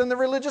sight than the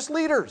religious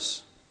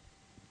leaders.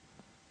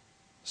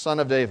 Son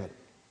of David.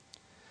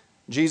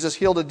 Jesus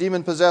healed a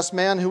demon-possessed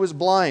man who was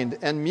blind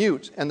and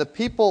mute. And the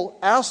people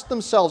asked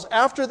themselves,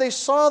 after they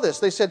saw this,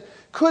 they said,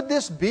 could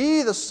this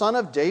be the Son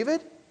of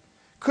David?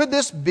 Could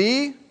this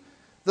be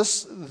the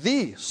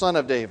Son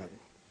of David?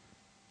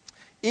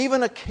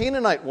 Even a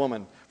Canaanite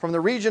woman from the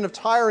region of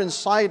Tyre and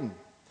Sidon,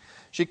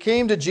 she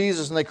came to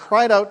Jesus and they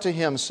cried out to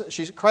him.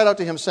 She cried out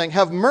to him saying,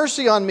 "Have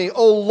mercy on me,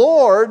 O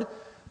Lord,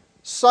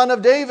 Son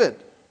of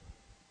David.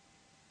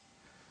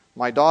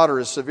 My daughter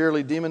is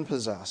severely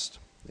demon-possessed."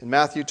 In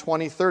Matthew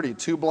 20:30,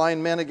 two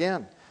blind men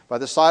again by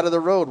the side of the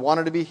road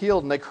wanted to be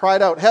healed, and they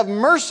cried out, "Have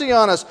mercy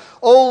on us,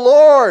 O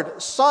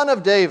Lord, Son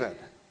of David."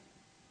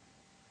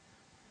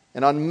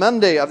 And on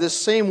Monday of this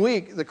same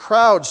week, the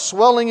crowd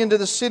swelling into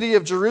the city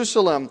of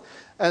Jerusalem,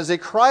 as they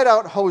cried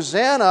out,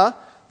 "Hosanna,"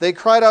 they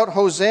cried out,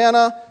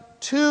 "Hosanna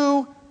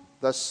to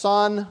the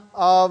Son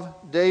of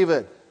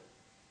David."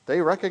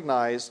 They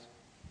recognized,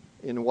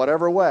 in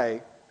whatever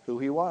way, who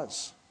he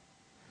was.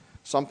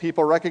 Some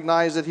people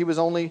recognized that he was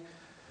only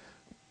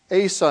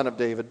a son of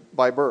David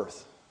by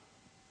birth,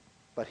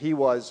 but he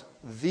was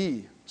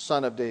the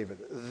Son of David,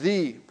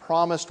 the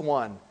promised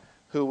one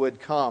who would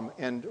come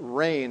and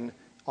reign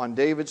on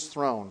David's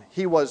throne.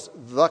 He was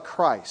the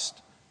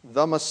Christ,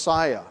 the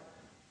Messiah,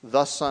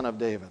 the Son of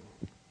David.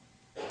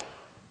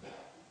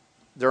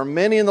 There are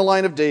many in the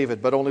line of David,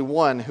 but only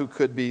one who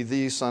could be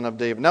the Son of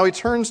David. Now he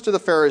turns to the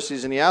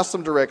Pharisees and he asks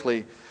them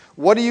directly,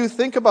 "What do you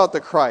think about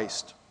the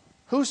Christ?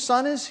 Whose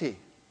son is he?"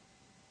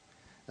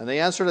 And they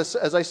answered,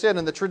 as I said,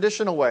 in the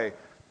traditional way,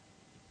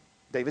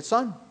 David's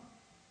son,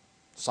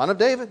 Son of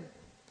David.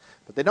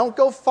 But they don't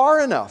go far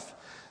enough.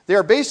 They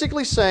are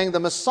basically saying the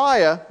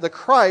Messiah, the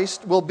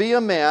Christ, will be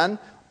a man,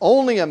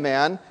 only a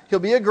man. He'll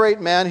be a great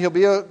man. He'll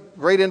be a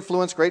great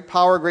influence, great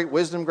power, great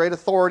wisdom, great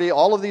authority,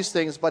 all of these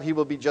things, but he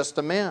will be just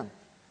a man.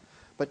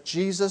 But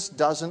Jesus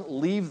doesn't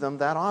leave them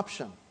that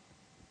option.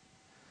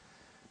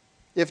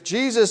 If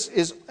Jesus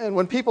is, and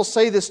when people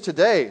say this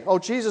today, "Oh,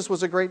 Jesus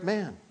was a great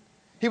man.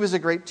 He was a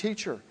great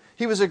teacher.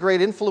 He was a great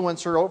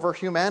influencer over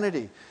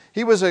humanity.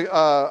 He was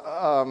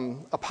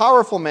a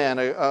powerful man,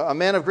 a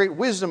man of great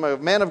wisdom, a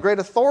man of great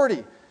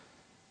authority."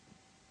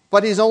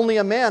 But he's only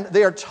a man.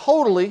 They are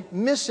totally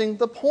missing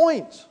the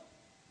point.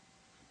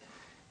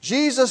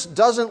 Jesus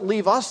doesn't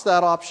leave us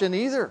that option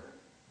either.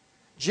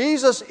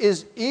 Jesus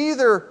is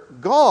either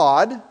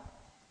God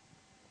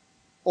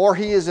or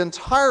he is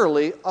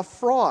entirely a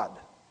fraud.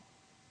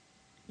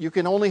 You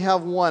can only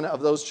have one of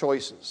those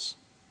choices.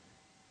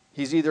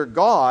 He's either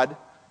God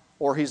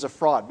or he's a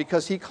fraud,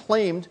 because he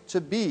claimed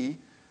to be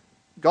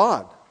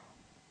God.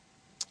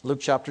 Luke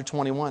chapter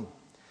 21.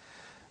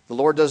 The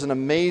Lord does an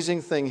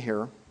amazing thing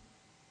here.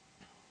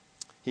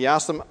 He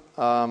asked them,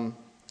 and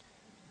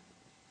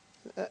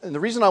the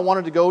reason I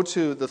wanted to go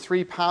to the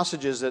three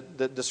passages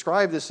that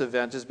describe this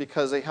event is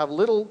because they have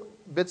little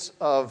bits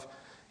of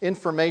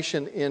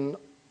information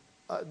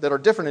that are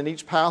different in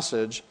each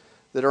passage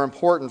that are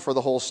important for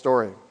the whole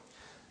story.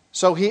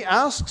 So he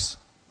asks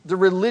the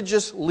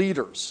religious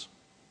leaders,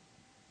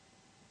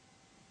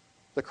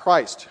 the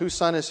Christ, whose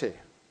son is he?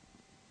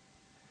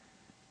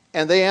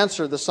 And they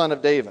answer, the Son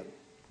of David.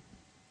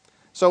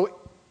 So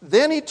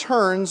then he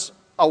turns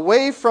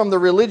away from the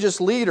religious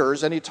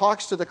leaders and he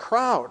talks to the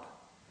crowd.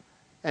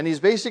 And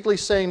he's basically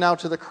saying now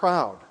to the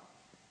crowd,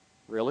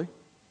 really?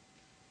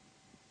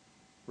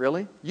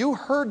 Really? You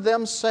heard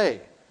them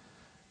say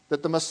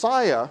that the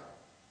Messiah,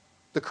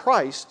 the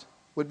Christ,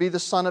 would be the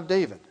Son of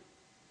David.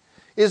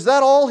 Is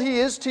that all he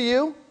is to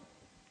you?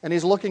 And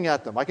he's looking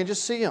at them. I can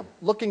just see him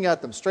looking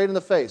at them straight in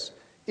the face.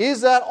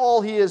 Is that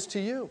all he is to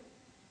you?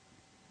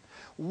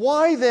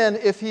 Why then,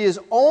 if he is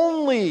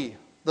only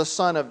the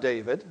Son of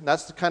David, and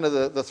that's kind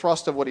of the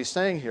thrust of what he's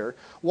saying here,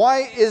 why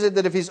is it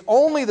that if he's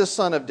only the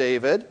Son of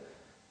David,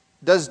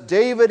 does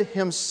David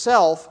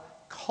himself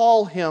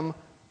call him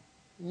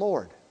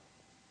Lord?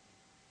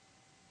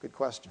 Good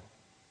question.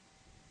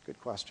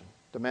 Good question.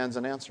 Demands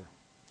an answer.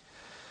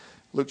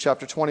 Luke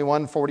chapter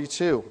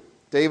 21:42.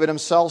 David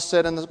himself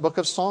said in the book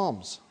of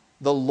Psalms,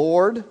 "The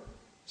Lord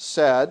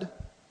said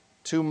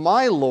to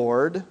my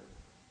Lord,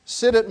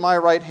 sit at my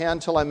right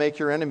hand till I make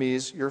your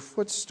enemies your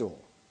footstool."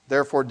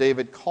 Therefore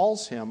David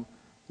calls him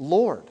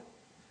Lord.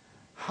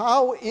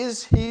 How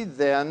is he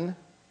then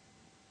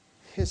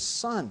his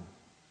Son?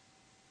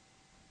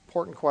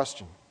 Important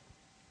question.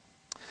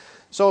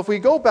 So if we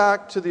go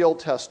back to the Old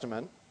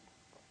Testament,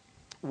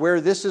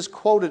 where this is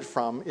quoted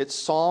from, it's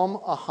Psalm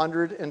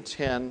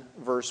 110,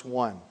 verse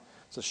 1.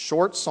 It's a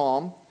short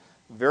psalm.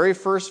 Very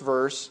first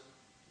verse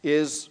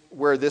is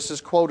where this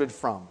is quoted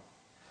from.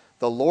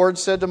 The Lord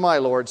said to my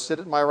Lord, sit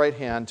at my right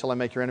hand till I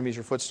make your enemies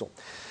your footstool.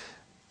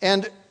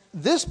 And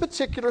this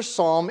particular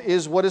psalm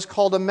is what is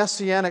called a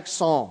messianic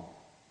psalm.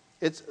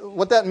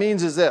 What that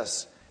means is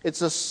this.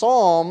 It's a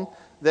psalm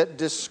that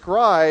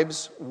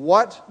describes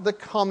what the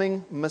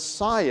coming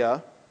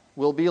Messiah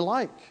will be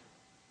like.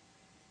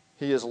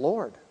 He is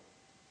Lord.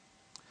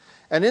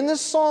 And in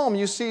this psalm,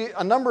 you see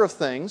a number of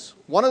things.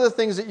 One of the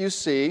things that you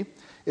see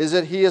is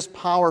that he is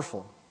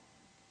powerful.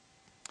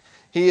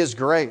 He is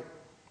great.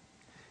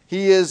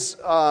 He is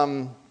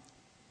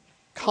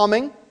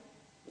coming.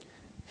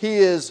 He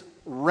is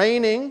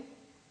reigning.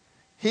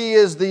 He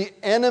is the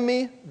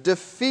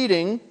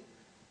enemy-defeating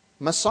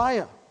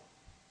Messiah.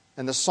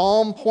 And the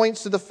psalm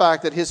points to the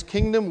fact that his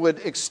kingdom would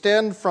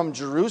extend from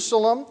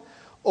Jerusalem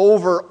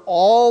over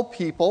all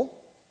people.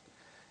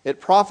 It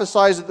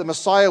prophesies that the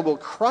Messiah will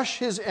crush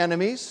his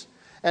enemies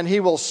and he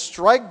will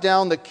strike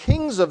down the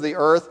kings of the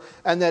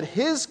earth, and that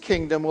his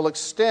kingdom will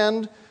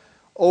extend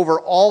over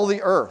all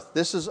the earth.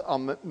 This is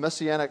a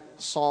messianic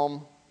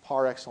psalm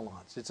par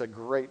excellence. It's a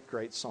great,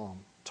 great psalm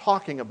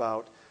talking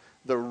about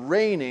the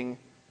reigning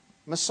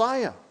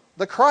Messiah,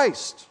 the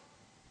Christ.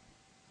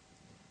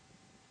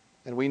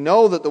 And we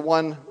know that the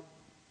one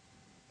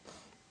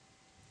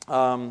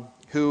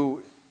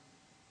who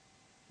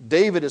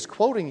David is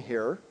quoting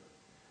here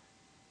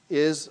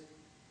is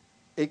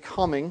a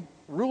coming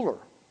ruler.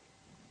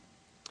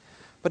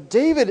 But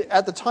David,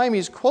 at the time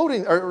he's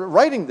quoting or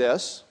writing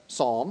this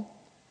psalm,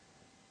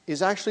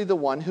 is actually the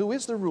one who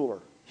is the ruler.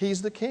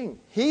 He's the king.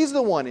 He's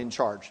the one in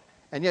charge.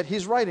 And yet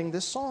he's writing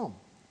this psalm.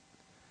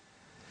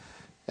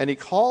 And he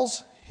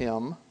calls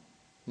him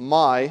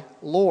my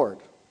Lord.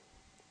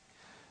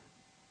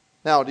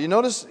 Now, do you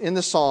notice in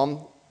the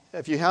psalm,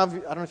 if you have, I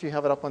don't know if you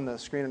have it up on the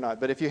screen or not,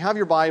 but if you have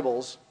your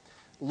Bibles,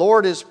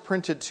 Lord is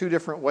printed two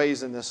different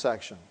ways in this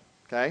section.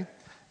 Okay?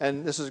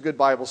 And this is a good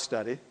Bible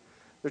study.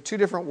 There are two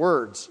different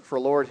words for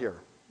Lord here.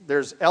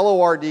 There's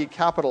L-O-R-D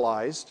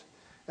capitalized,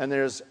 and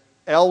there's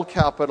L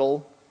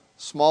capital,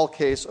 small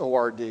case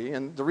O-R-D.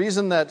 And the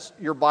reason that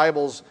your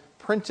Bible's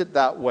printed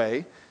that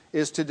way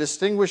is to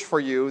distinguish for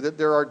you that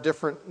there are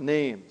different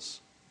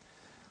names.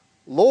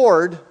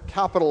 Lord,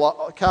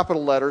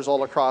 capital letters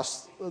all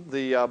across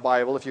the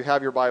Bible, if you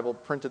have your Bible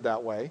printed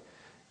that way,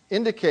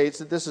 indicates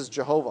that this is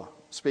Jehovah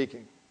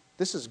speaking.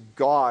 This is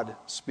God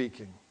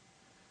speaking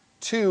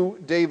to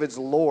David's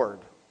Lord.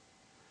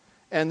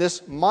 And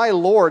this my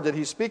Lord that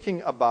he's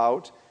speaking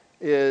about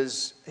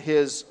is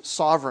his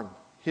sovereign,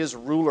 his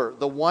ruler,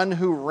 the one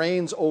who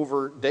reigns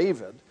over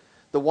David,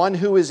 the one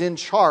who is in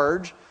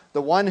charge,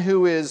 the one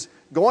who is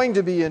going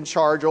to be in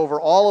charge over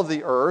all of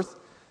the earth.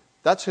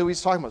 That's who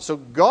he's talking about. So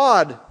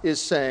God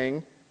is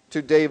saying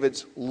to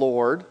David's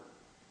Lord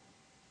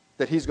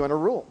that he's going to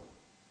rule.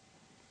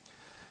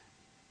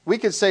 We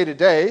could say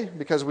today,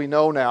 because we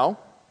know now,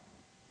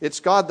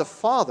 it's God the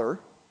Father,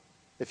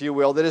 if you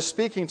will, that is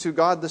speaking to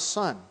God the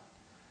Son.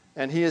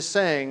 And he is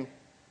saying,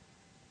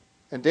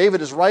 and David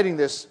is writing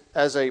this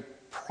as a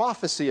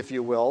prophecy, if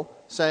you will,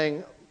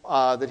 saying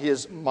that he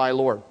is my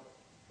Lord.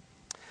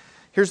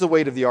 Here's the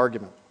weight of the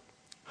argument.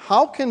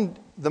 How can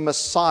the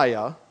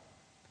Messiah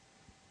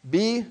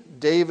be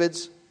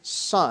David's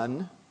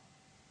son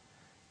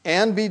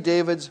and be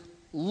David's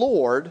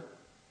Lord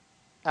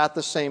at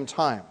the same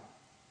time?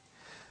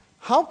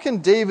 How can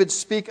David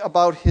speak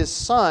about his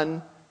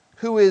son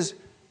who is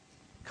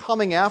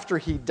coming after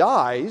he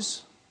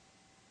dies,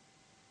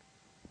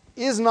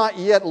 is not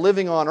yet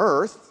living on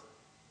earth,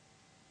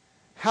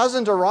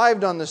 hasn't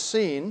arrived on the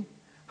scene?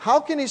 How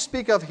can he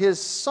speak of his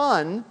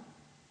son,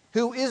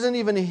 who isn't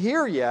even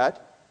here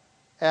yet,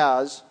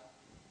 as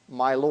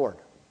my Lord?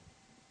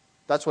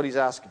 That's what he's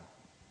asking.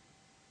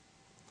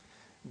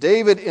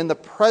 David, in the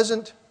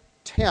present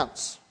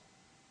tense,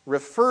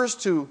 refers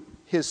to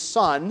his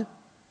son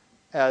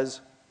as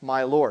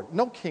my Lord.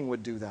 No king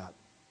would do that.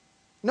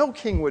 No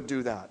king would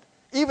do that.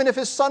 Even if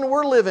his son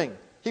were living,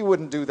 he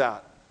wouldn't do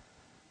that.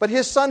 But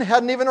his son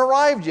hadn't even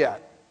arrived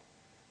yet.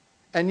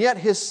 And yet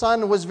his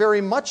son was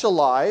very much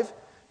alive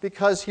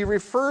because he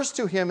refers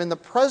to him in the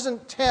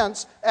present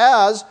tense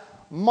as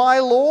my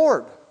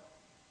Lord.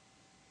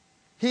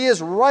 He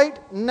is right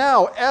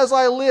now, as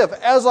I live,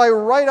 as I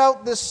write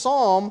out this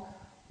psalm,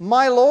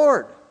 my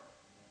Lord.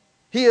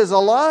 He is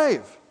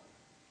alive.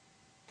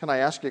 Can I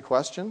ask you a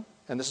question?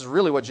 And this is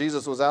really what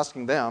Jesus was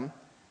asking them.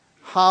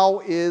 How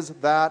is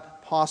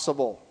that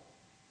possible?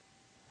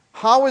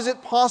 How is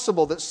it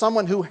possible that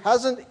someone who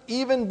hasn't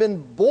even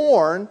been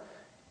born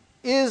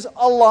is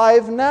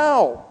alive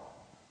now?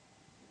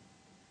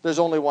 There's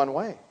only one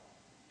way.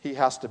 He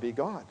has to be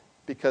God,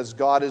 because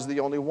God is the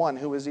only one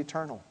who is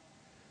eternal.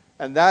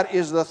 And that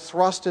is the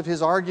thrust of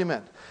his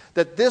argument.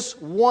 That this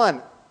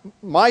one,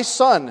 my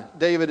son,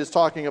 David is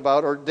talking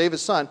about, or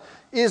David's son,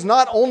 is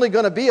not only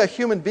going to be a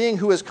human being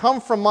who has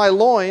come from my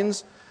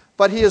loins,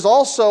 but he is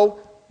also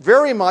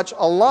very much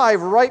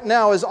alive right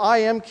now as I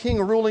am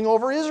king ruling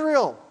over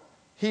Israel.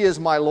 He is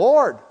my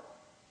Lord.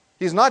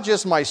 He's not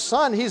just my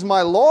son, he's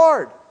my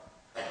Lord.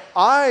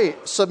 I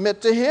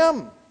submit to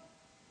him.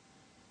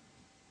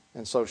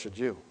 And so should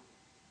you.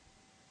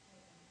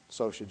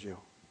 So should you.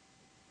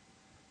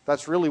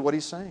 That's really what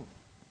he's saying.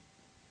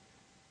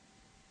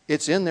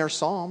 It's in their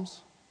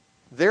Psalms.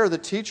 They're the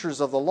teachers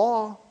of the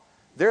law.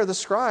 They're the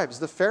scribes,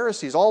 the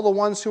Pharisees, all the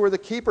ones who are the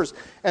keepers.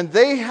 And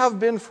they have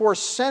been for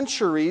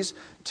centuries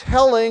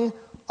telling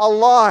a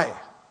lie.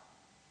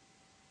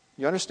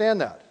 You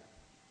understand that?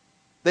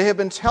 They have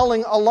been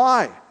telling a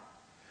lie.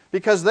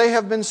 Because they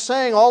have been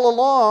saying all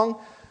along,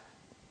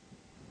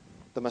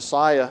 the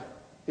Messiah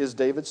is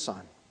David's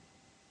son.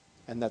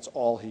 And that's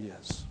all he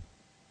is.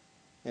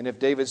 And if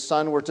David's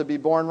son were to be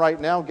born right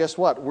now, guess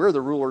what? We're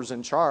the rulers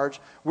in charge.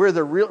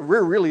 We're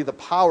really the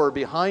power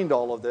behind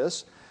all of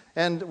this.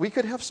 And we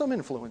could have some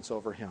influence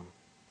over him.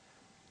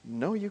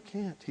 No, you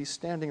can't. He's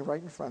standing right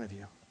in front of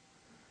you.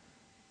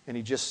 And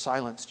he just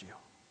silenced you.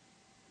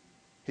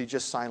 He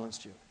just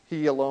silenced you.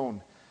 He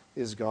alone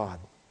is God.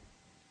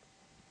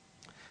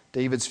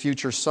 David's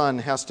future son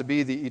has to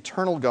be the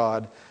eternal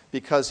God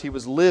because he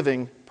was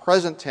living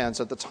present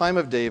tense at the time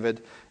of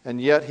David, and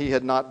yet he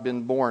had not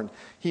been born.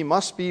 He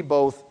must be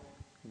both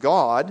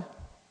God,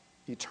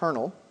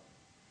 eternal,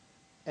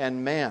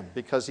 and man,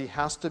 because he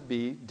has to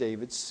be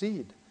David's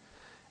seed.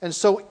 And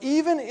so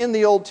even in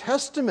the Old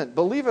Testament,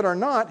 believe it or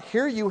not,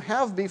 here you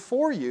have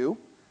before you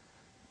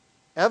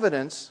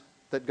evidence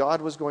that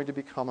God was going to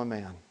become a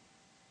man.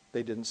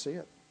 They didn't see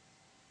it.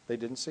 They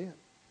didn't see it.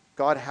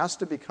 God has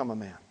to become a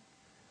man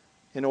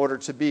in order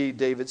to be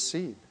David's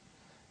seed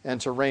and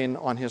to reign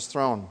on his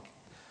throne.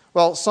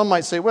 Well, some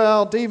might say,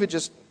 well, David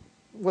just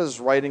was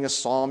writing a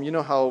psalm. You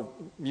know how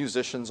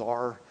musicians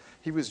are.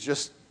 He was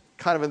just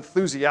kind of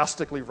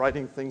enthusiastically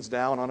writing things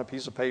down on a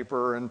piece of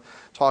paper and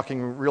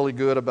talking really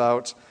good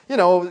about,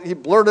 he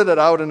blurted it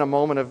out in a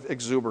moment of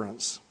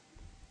exuberance.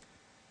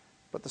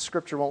 But the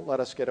Scripture won't let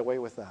us get away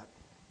with that.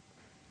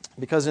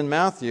 Because in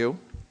Matthew,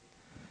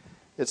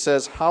 it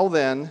says, how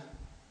then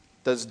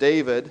does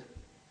David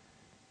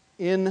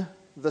in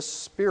the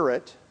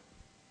Spirit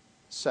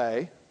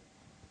say,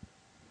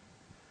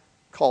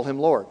 call him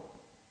Lord?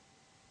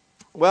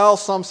 Well,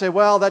 some say,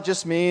 well, that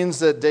just means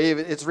that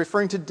David, it's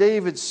referring to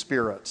David's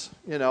spirit.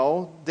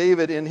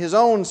 David in his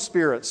own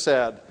spirit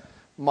said,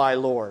 my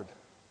Lord.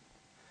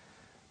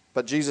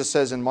 But Jesus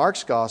says in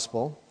Mark's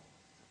gospel,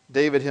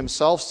 David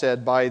himself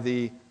said, by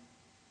the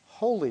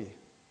Holy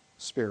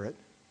Spirit,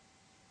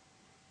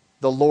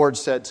 the Lord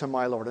said to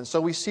my Lord. And so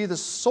we see the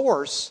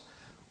source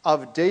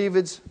of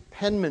David's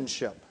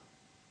penmanship.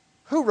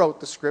 Who wrote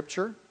the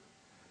Scripture?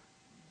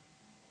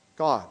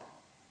 God.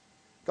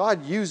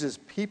 God uses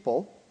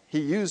people. He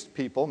used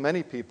people,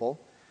 many people.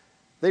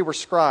 They were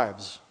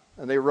scribes,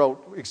 and they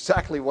wrote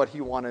exactly what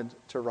he wanted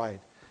to write.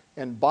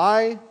 And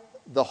by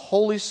the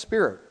Holy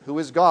Spirit, who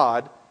is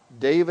God,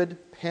 David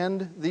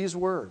penned these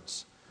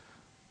words.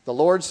 The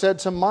Lord said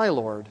to my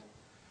Lord,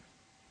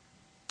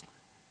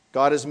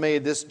 God has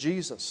made this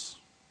Jesus.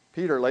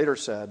 Peter later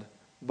said,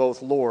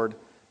 both Lord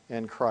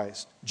and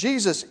Christ.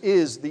 Jesus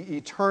is the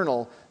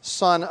eternal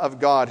Son of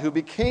God who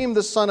became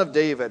the Son of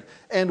David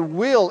and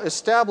will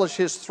establish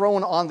his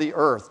throne on the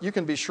earth. You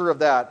can be sure of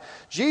that.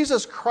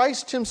 Jesus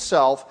Christ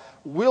himself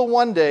will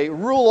one day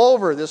rule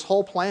over this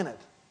whole planet.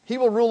 He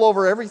will rule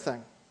over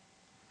everything.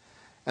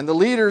 And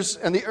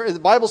the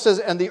Bible says,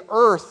 and the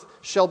earth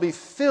shall be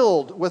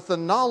filled with the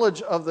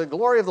knowledge of the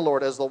glory of the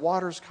Lord as the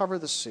waters cover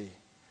the sea.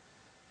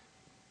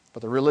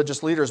 But the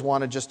religious leaders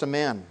wanted just a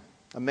man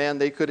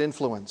they could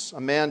influence,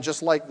 a man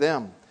just like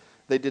them.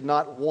 They did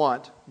not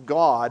want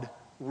God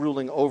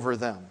ruling over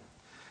them.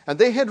 And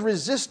they had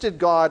resisted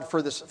God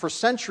for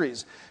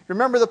centuries.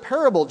 Remember the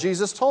parable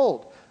Jesus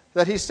told,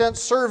 that he sent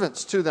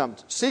servants to them,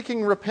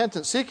 seeking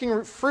repentance,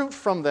 seeking fruit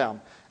from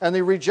them. And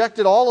they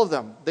rejected all of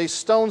them. They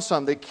stoned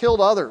some, they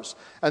killed others.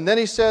 And then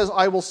he says,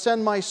 I will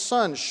send my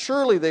son.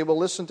 Surely they will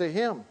listen to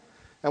him.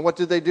 And what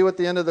did they do at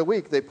the end of the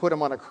week? They put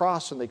him on a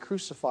cross and they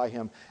crucify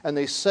him. And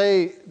they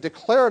say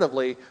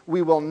declaratively,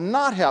 we will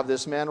not have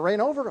this man reign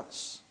over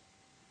us.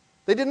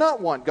 They did not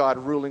want God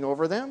ruling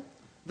over them.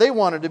 They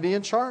wanted to be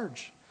in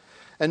charge.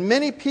 And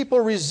many people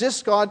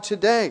resist God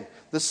today.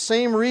 The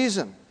same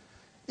reason.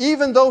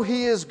 Even though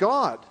he is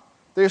God,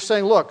 they're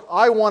saying, look,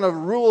 I want to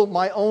rule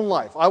my own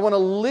life. I want to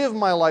live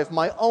my life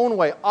my own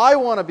way. I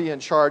want to be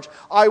in charge.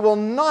 I will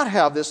not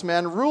have this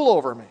man rule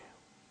over me.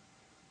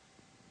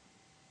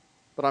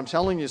 But I'm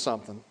telling you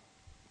something.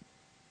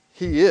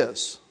 He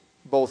is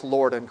both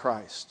Lord and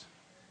Christ.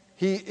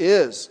 He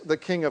is the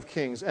King of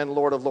kings and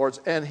Lord of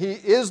lords. And he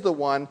is the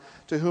one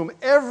to whom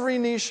every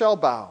knee shall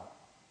bow,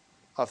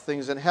 of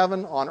things in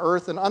heaven, on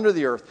earth, and under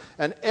the earth.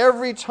 And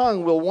every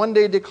tongue will one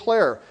day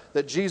declare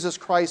that Jesus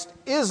Christ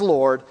is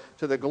Lord,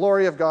 to the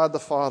glory of God the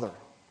Father.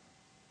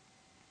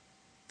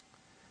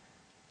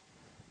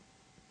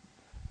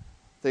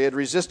 They had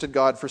resisted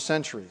God for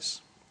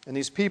centuries. And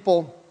these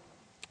people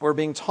were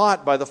being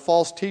taught by the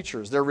false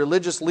teachers. Their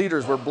religious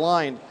leaders were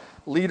blind,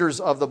 leaders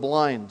of the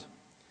blind.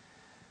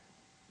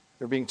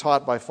 They're being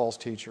taught by false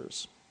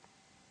teachers.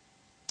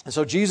 And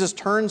so Jesus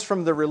turns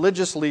from the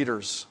religious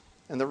leaders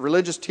and the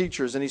religious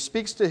teachers, and he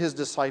speaks to his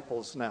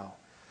disciples now.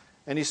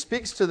 And he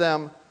speaks to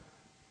them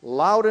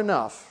loud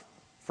enough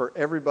for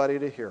everybody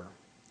to hear.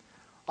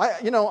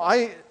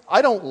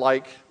 I don't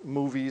like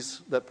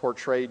movies that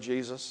portray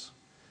Jesus,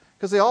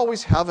 because they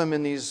always have him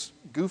in these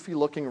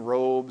goofy-looking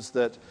robes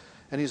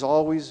and he's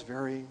always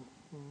very,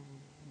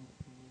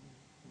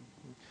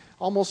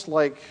 almost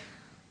like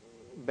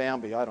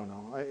Bambi, I don't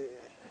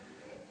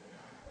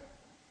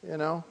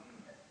know.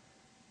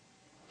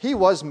 He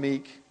was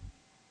meek,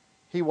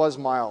 he was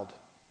mild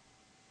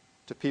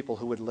to people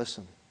who would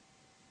listen,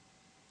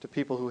 to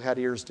people who had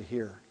ears to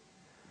hear.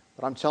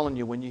 But I'm telling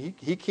you, when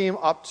he came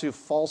up to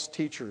false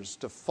teachers,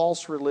 to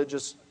false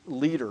religious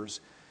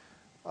leaders,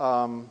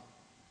 I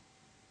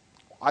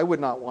would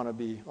not want to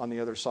be on the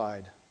other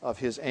side of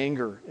his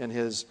anger and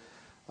his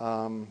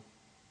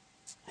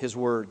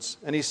words.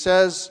 And he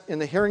says, in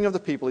the hearing of the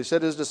people, he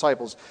said to his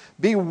disciples,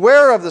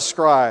 "Beware of the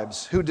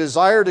scribes who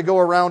desire to go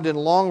around in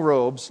long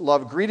robes,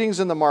 love greetings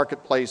in the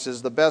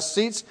marketplaces, the best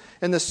seats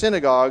in the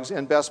synagogues,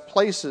 and best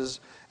places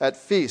at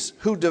feasts,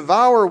 who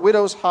devour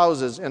widows'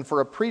 houses and for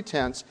a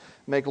pretense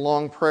make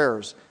long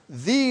prayers.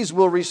 These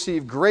will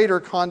receive greater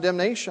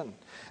condemnation."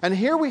 And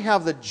here we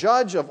have the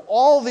judge of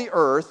all the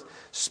earth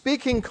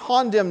speaking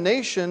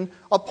condemnation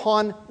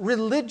upon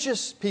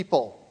religious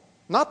people.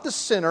 Not the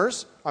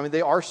sinners. I mean,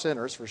 they are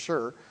sinners for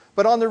sure.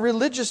 But on the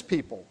religious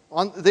people.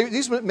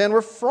 These men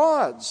were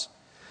frauds.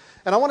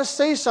 And I want to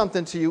say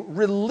something to you.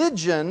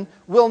 Religion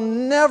will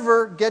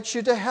never get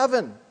you to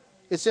heaven.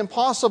 It's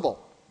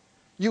impossible.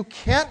 You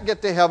can't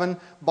get to heaven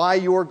by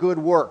your good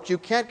works. You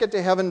can't get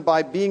to heaven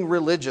by being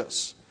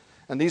religious.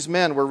 And these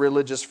men were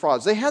religious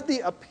frauds. They had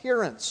the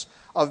appearance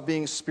of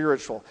being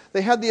spiritual.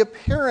 They had the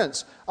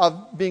appearance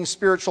of being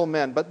spiritual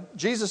men. But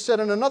Jesus said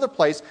in another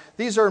place,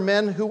 these are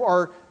men who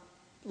are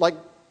like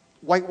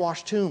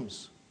whitewashed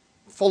tombs,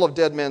 full of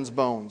dead men's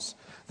bones.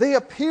 They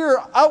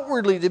appear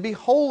outwardly to be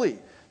holy,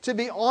 to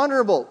be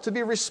honorable, to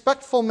be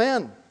respectful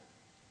men.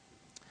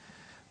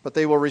 But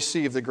they will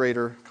receive the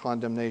greater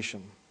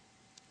condemnation.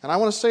 And I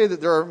want to say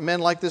that there are men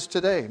like this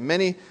today,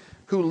 many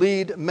who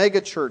lead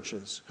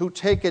megachurches, who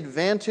take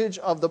advantage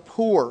of the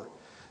poor,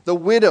 the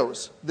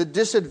widows, the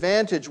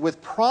disadvantaged,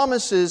 with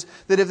promises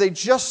that if they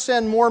just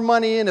send more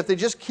money in, if they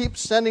just keep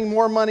sending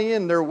more money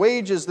in, their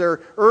wages, their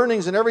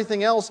earnings, and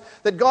everything else,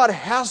 that God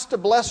has to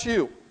bless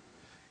you.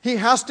 He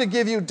has to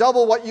give you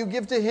double what you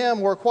give to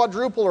Him, or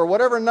quadruple, or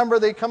whatever number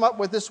they come up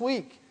with this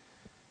week.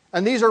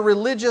 And these are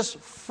religious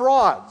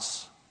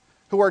frauds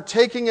who are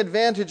taking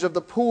advantage of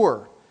the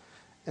poor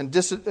and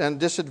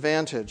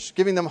disadvantaged,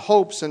 giving them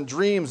hopes and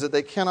dreams that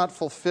they cannot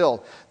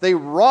fulfill. They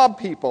rob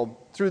people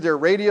through their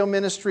radio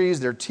ministries,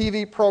 their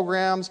TV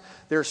programs,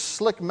 their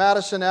slick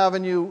Madison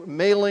Avenue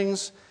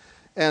mailings,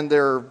 and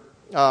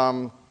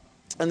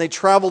they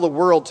travel the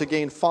world to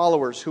gain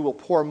followers who will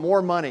pour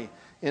more money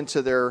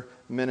into their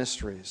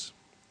ministries.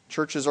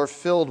 Churches are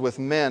filled with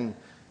men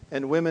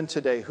and women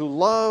today who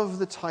love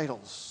the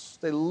titles.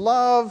 They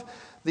love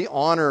the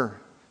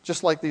honor,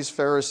 just like these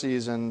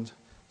Pharisees and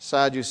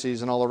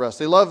Sadducees and all the rest.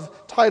 They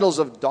love titles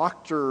of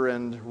doctor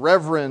and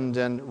reverend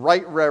and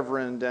right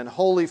reverend and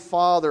holy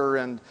father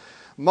and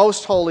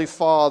most holy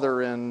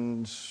father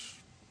and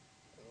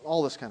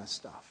all this kind of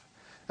stuff.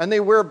 And they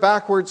wear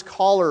backwards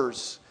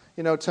collars,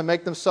 to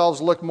make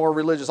themselves look more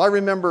religious. I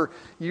remember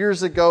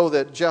years ago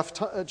that Jeff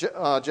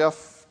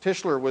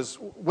Tischler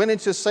went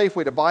into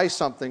Safeway to buy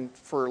something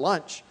for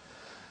lunch.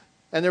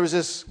 And there was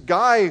this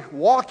guy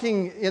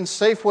walking in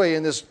Safeway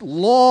in this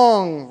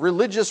long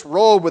religious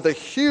robe with a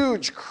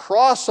huge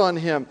cross on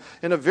him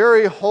in a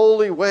very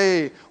holy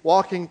way,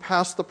 walking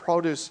past the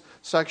produce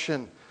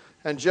section.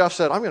 And Jeff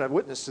said, "I'm going to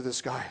witness to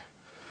this guy."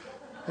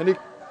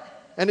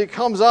 And he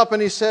comes up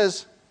and he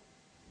says,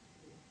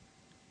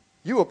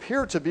 "You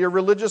appear to be a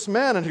religious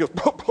man." And he goes,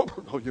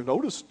 "Oh, you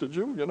noticed, did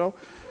you?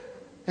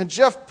 And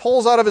Jeff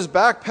pulls out of his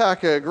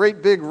backpack a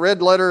great big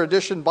red letter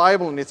edition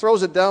Bible, and he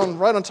throws it down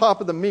right on top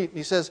of the meat. And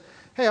he says,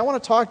 "Hey, I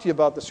want to talk to you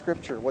about the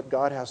Scripture, what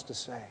God has to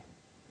say."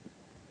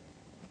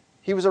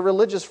 He was a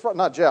religious,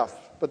 not Jeff,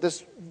 but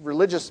this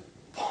religious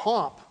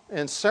pomp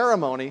and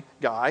ceremony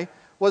guy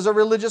was a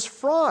religious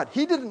fraud.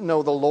 He didn't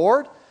know the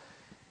Lord.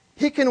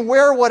 He can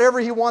wear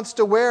whatever he wants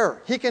to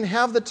wear. He can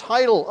have the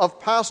title of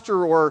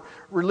pastor or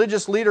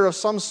religious leader of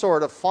some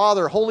sort, of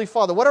father, holy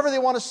father, whatever they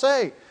want to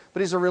say.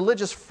 But he's a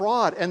religious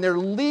fraud, and they're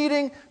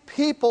leading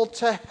people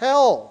to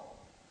hell.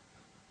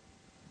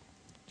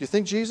 Do you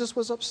think Jesus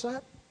was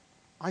upset?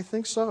 I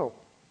think so.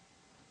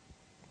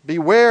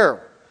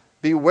 Beware,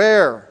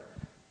 beware,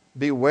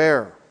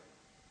 beware.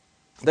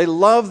 They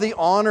love the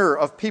honor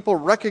of people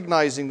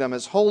recognizing them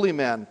as holy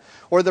men,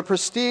 or the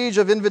prestige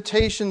of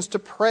invitations to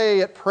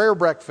pray at prayer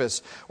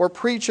breakfasts, or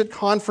preach at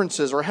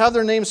conferences, or have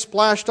their names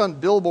splashed on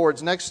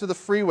billboards next to the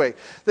freeway.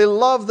 They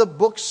love the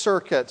book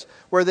circuit,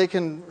 where they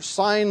can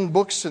sign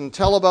books and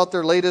tell about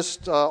their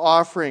latest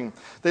offering.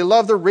 They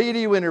love the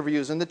radio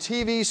interviews and the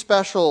TV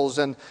specials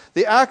and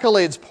the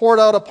accolades poured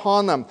out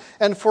upon them.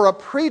 And for a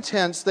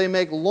pretense, they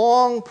make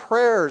long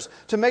prayers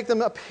to make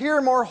them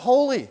appear more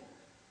holy.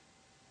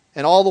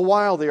 And all the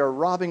while, they are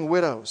robbing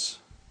widows,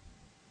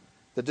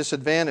 the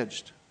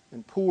disadvantaged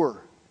and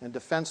poor and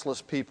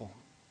defenseless people.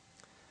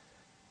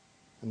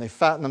 And they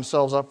fatten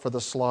themselves up for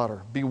the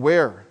slaughter.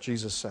 Beware,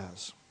 Jesus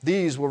says.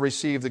 These will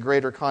receive the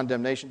greater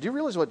condemnation. Do you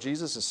realize what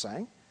Jesus is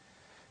saying?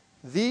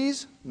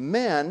 These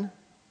men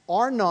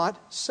are not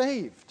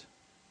saved.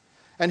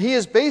 And he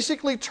is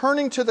basically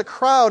turning to the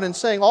crowd and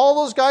saying,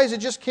 all those guys that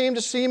just came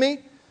to see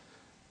me,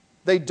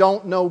 they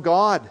don't know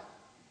God.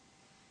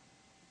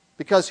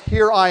 Because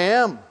here I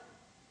am,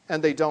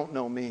 and they don't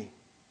know me.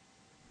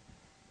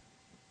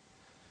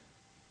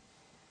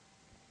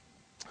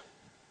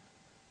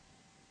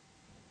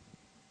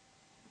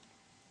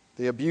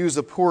 They abuse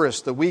the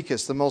poorest, the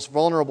weakest, the most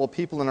vulnerable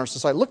people in our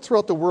society. Look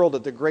throughout the world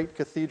at the great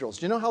cathedrals.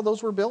 Do you know how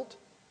those were built?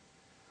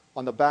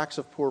 On the backs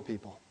of poor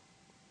people.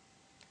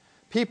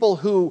 People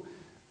who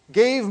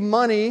gave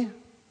money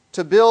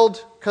to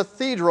build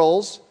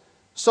cathedrals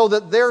so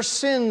that their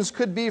sins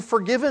could be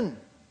forgiven.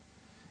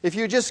 If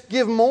you just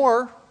give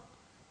more,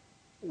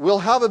 we'll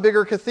have a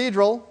bigger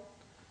cathedral,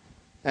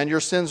 and your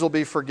sins will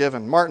be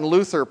forgiven. Martin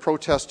Luther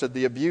protested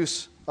the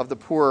abuse of the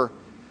poor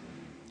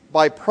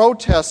by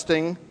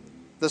protesting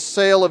the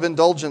sale of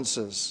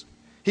indulgences.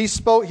 He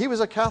was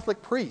a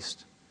Catholic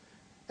priest,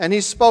 and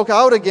he spoke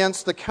out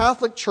against the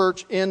Catholic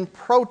Church in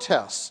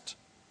protest.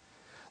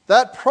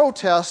 That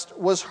protest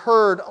was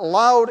heard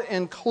loud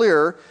and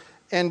clear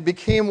and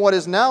became what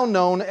is now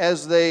known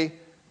as the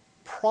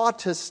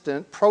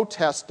Protestant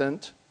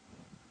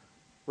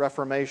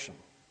Reformation.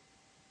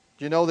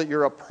 Do you know that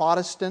you're a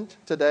Protestant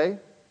today?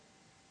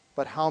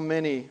 But how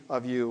many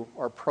of you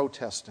are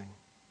protesting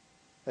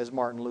as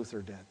Martin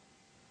Luther did?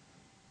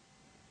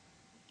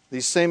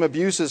 These same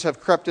abuses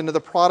have crept into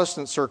the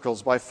Protestant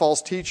circles by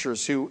false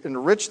teachers who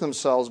enrich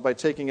themselves by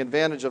taking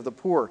advantage of the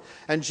poor.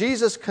 And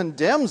Jesus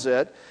condemns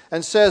it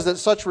and says that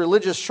such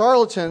religious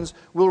charlatans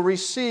will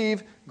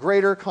receive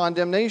greater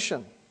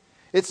condemnation.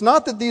 It's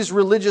not that these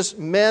religious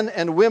men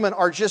and women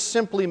are just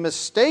simply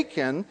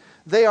mistaken.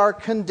 They are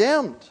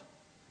condemned,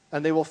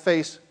 and they will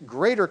face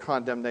greater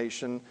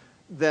condemnation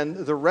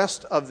than the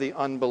rest of the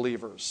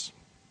unbelievers.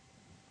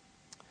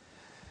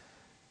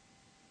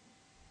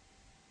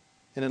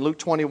 And in Luke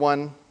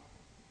 21,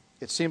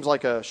 it seems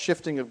like a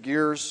shifting of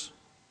gears,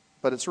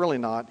 but it's really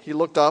not. He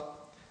looked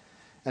up,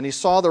 and he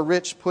saw the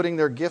rich putting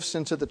their gifts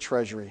into the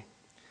treasury.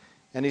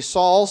 And he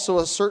saw also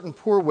a certain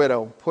poor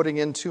widow putting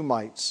in 2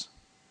 mites.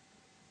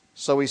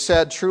 So he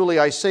said, "Truly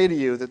I say to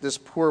you that this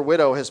poor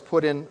widow has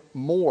put in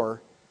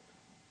more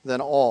than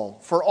all.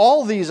 For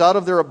all these out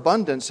of their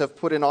abundance have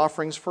put in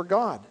offerings for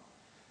God.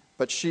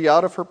 But she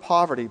out of her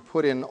poverty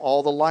put in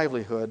all the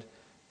livelihood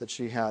that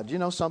she had." Do you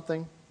know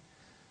something?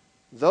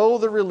 Though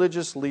the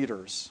religious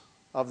leaders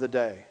of the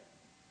day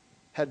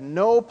had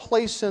no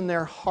place in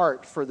their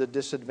heart for the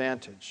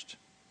disadvantaged,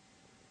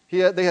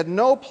 they had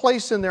no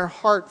place in their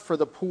heart for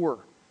the poor,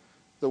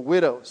 the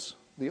widows,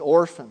 the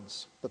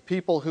orphans, the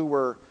people who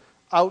were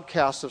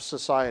outcasts of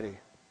society.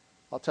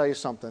 I'll tell you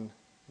something,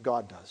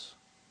 God does.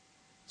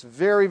 It's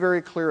very,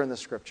 very clear in the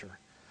Scripture.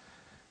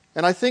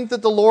 And I think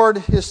that the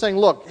Lord is saying,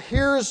 look,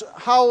 here's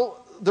how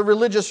the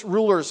religious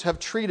rulers have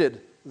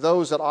treated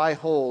those that I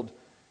hold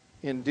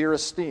in dear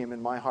esteem in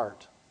my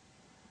heart.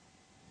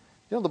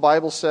 You know, the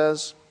Bible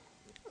says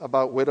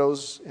about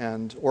widows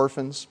and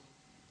orphans,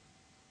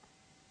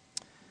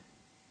 it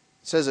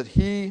says that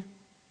He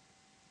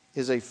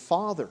is a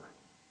father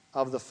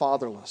of the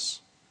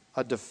fatherless,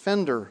 a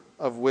defender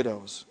of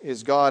widows,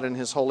 is God in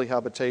His holy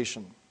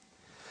habitation.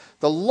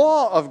 The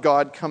law of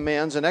God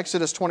commands in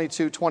Exodus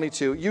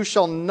 22:22, "You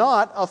shall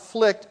not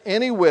afflict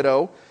any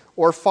widow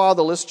or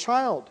fatherless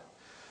child."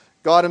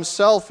 God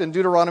Himself in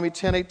Deuteronomy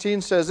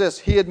 10:18 says this,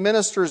 "He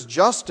administers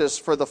justice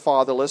for the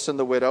fatherless and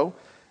the widow,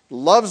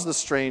 loves the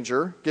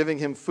stranger, giving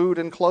him food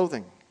and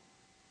clothing."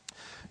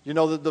 You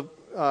know that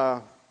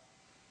the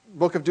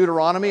book of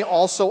Deuteronomy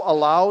also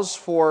allows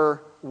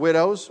for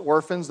widows,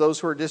 orphans, those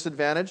who are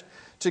disadvantaged,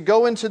 to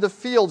go into the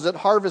fields at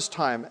harvest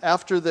time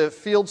after the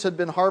fields had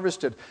been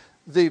harvested.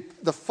 The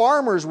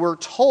farmers were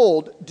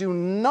told, do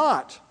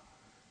not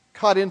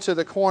cut into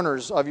the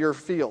corners of your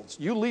fields.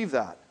 You leave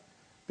that,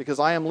 because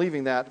I am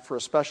leaving that for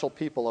a special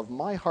people of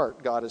my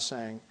heart, God is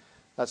saying.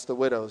 That's the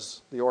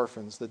widows, the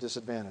orphans, the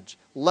disadvantaged.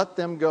 Let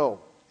them go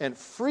and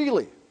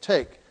freely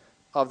take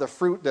of the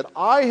fruit that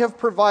I have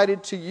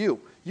provided to you.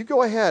 You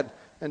go ahead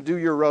and do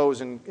your rows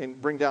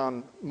and bring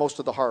down most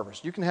of the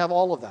harvest. You can have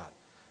all of that,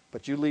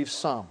 but you leave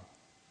some.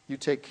 You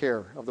take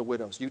care of the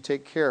widows. You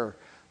take care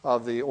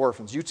of the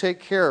orphans. You take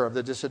care of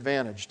the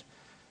disadvantaged,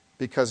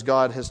 because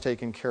God has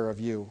taken care of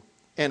you.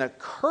 And a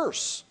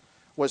curse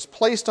was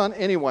placed on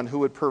anyone who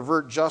would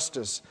pervert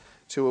justice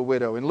to a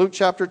widow. In Luke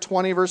chapter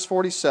 20, verse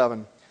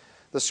 47,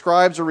 the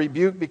scribes were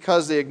rebuked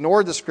because they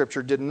ignored the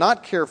Scripture, did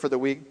not care for the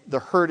weak, the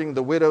hurting,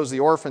 the widows, the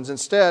orphans.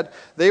 Instead,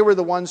 they were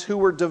the ones who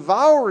were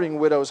devouring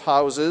widows'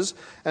 houses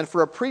and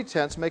for a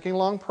pretense making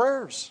long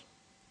prayers.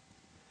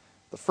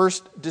 The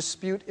first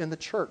dispute in the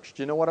church,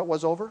 do you know what it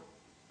was over?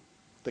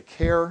 The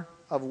care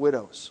of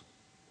widows.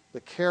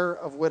 The care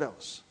of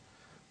widows.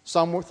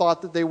 Some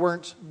thought that they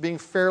weren't being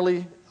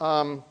fairly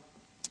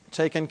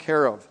taken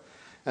care of.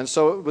 And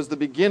so it was the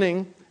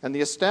beginning and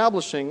the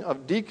establishing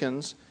of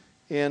deacons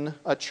in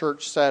a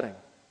church setting,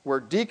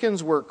 where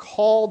deacons were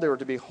called. They were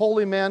to be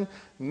holy men,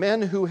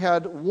 men who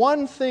had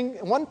one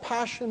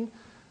passion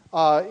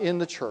in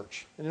the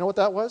church. And you know what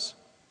that was?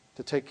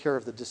 To take care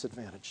of the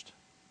disadvantaged.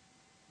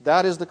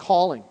 That is the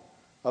calling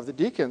of the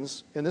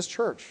deacons in this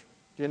church.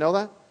 Do you know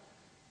that?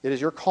 It is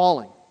your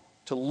calling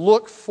to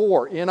look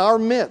for, in our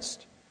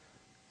midst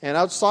and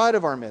outside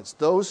of our midst,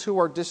 those who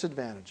are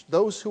disadvantaged,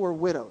 those who are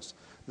widows,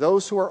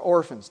 those who are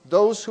orphans,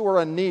 those who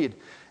are in need.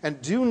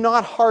 And do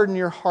not harden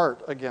your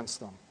heart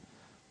against them,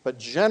 but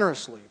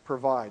generously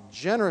provide,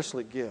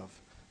 generously give,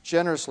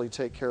 generously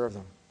take care of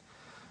them.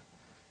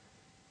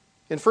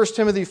 In 1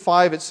 Timothy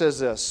 5, it says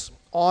this,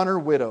 honor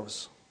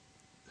widows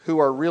who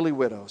are really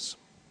widows.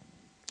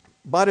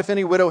 But if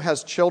any widow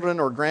has children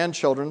or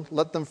grandchildren,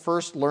 let them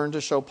first learn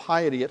to show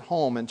piety at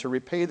home and to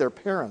repay their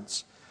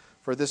parents,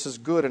 for this is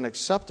good and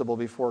acceptable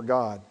before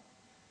God.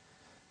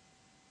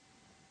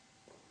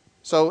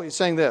 So he's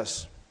saying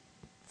this,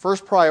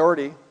 first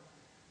priority,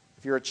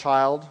 if you're a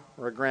child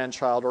or a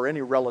grandchild or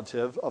any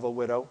relative of a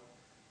widow,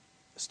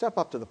 step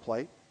up to the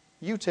plate.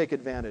 You take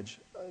advantage.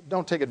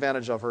 Don't take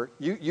advantage of her.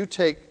 You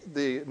take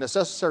the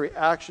necessary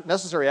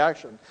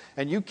action,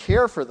 and you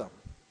care for them.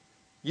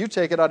 You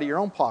take it out of your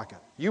own pocket.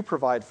 You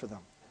provide for them.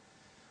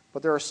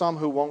 But there are some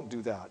who won't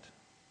do that.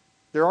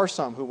 There are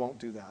some who won't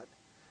do that.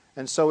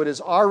 And so it is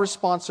our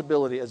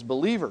responsibility as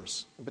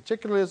believers, and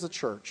particularly as the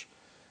church,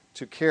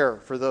 to care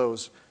for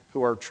those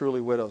who are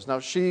truly widows.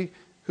 Now, she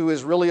who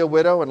is really a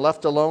widow and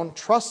left alone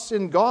trusts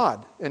in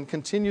God and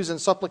continues in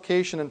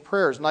supplication and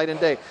prayers night and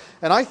day.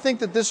 And I think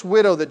that this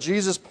widow that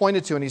Jesus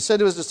pointed to, and he said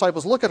to his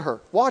disciples, look at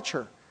her, watch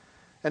her.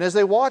 And as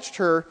they watched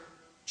her,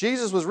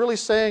 Jesus was really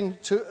saying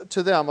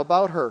to them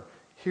about her,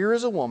 here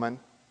is a woman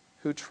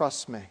who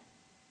trusts me.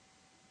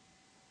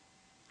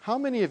 How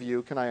many of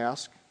you, can I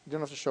ask, you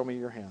don't have to show me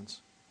your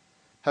hands,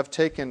 have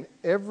taken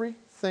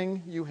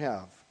everything you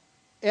have,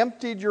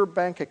 emptied your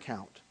bank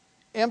account,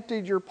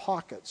 emptied your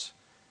pockets,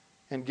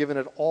 and given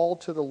it all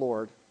to the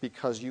Lord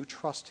because you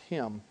trust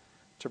Him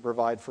to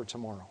provide for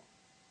tomorrow?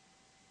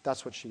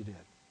 That's what she did.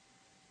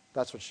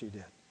 That's what she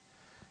did.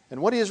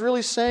 And what he is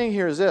really saying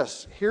here is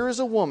this. Here is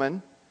a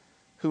woman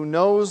who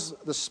knows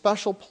the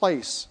special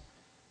place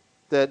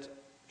that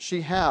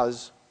she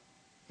has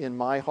in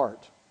my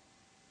heart.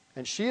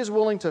 And she is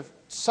willing to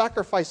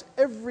sacrifice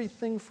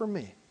everything for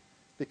me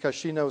because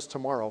she knows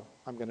tomorrow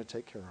I'm going to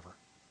take care of her.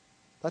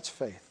 That's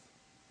faith.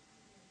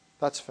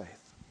 That's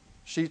faith.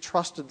 She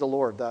trusted the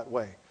Lord that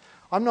way.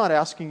 I'm not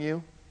asking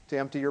you to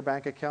empty your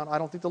bank account. I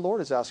don't think the Lord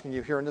is asking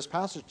you here in this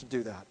passage to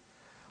do that.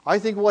 I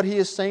think what he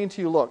is saying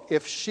to you, look,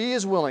 if she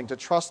is willing to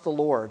trust the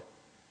Lord,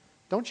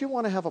 don't you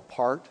want to have a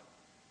part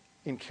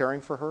in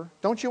caring for her?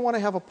 Don't you want to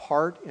have a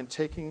part in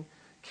taking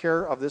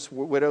care of this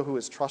widow who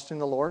is trusting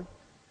the Lord?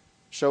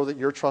 Show that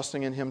you're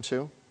trusting in Him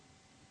too.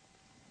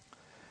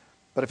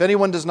 But if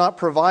anyone does not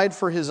provide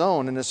for his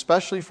own, and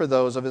especially for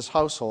those of his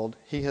household,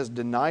 he has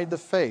denied the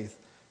faith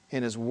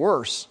and is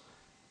worse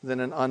than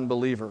an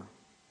unbeliever.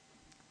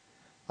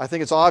 I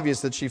think it's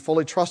obvious that she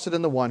fully trusted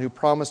in the one who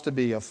promised to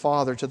be a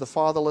father to the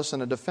fatherless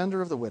and a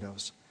defender of the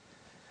widows.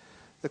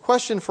 The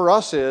question for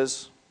us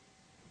is,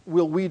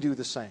 will we do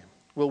the same?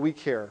 Will we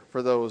care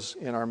for those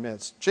in our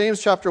midst?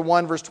 James chapter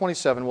 1, verse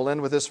 27, we'll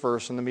end with this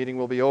verse and the meeting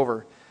will be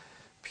over.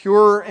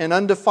 Pure and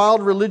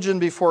undefiled religion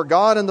before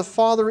God and the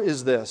Father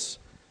is this,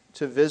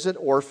 to visit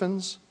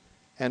orphans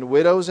and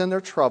widows in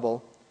their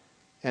trouble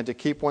and to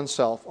keep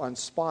oneself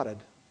unspotted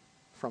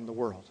from the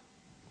world.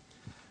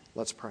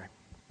 Let's pray.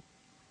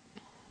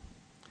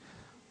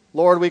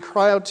 Lord, we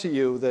cry out to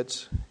you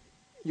that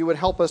you would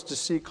help us to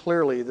see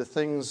clearly the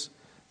things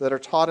that are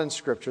taught in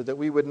Scripture, that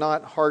we would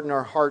not harden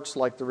our hearts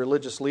like the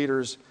religious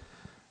leaders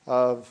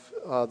of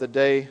the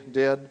day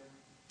did.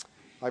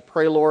 I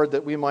pray, Lord,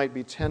 that we might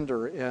be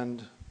tender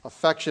and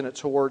affectionate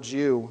towards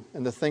you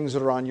and the things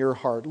that are on your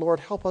heart. Lord,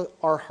 help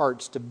our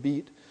hearts to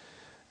beat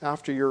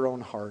after your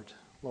own heart.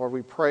 Lord,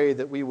 we pray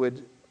that we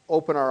would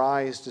open our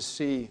eyes to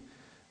see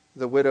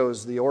the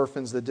widows, the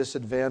orphans, the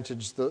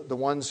disadvantaged, the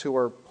ones who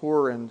are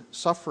poor and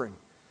suffering,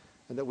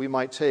 and that we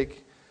might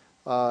take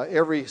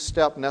every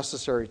step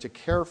necessary to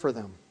care for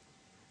them,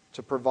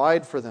 to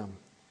provide for them,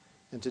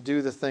 and to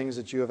do the things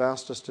that you have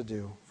asked us to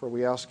do. For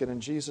we ask it in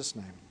Jesus'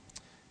 name.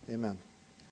 Amen.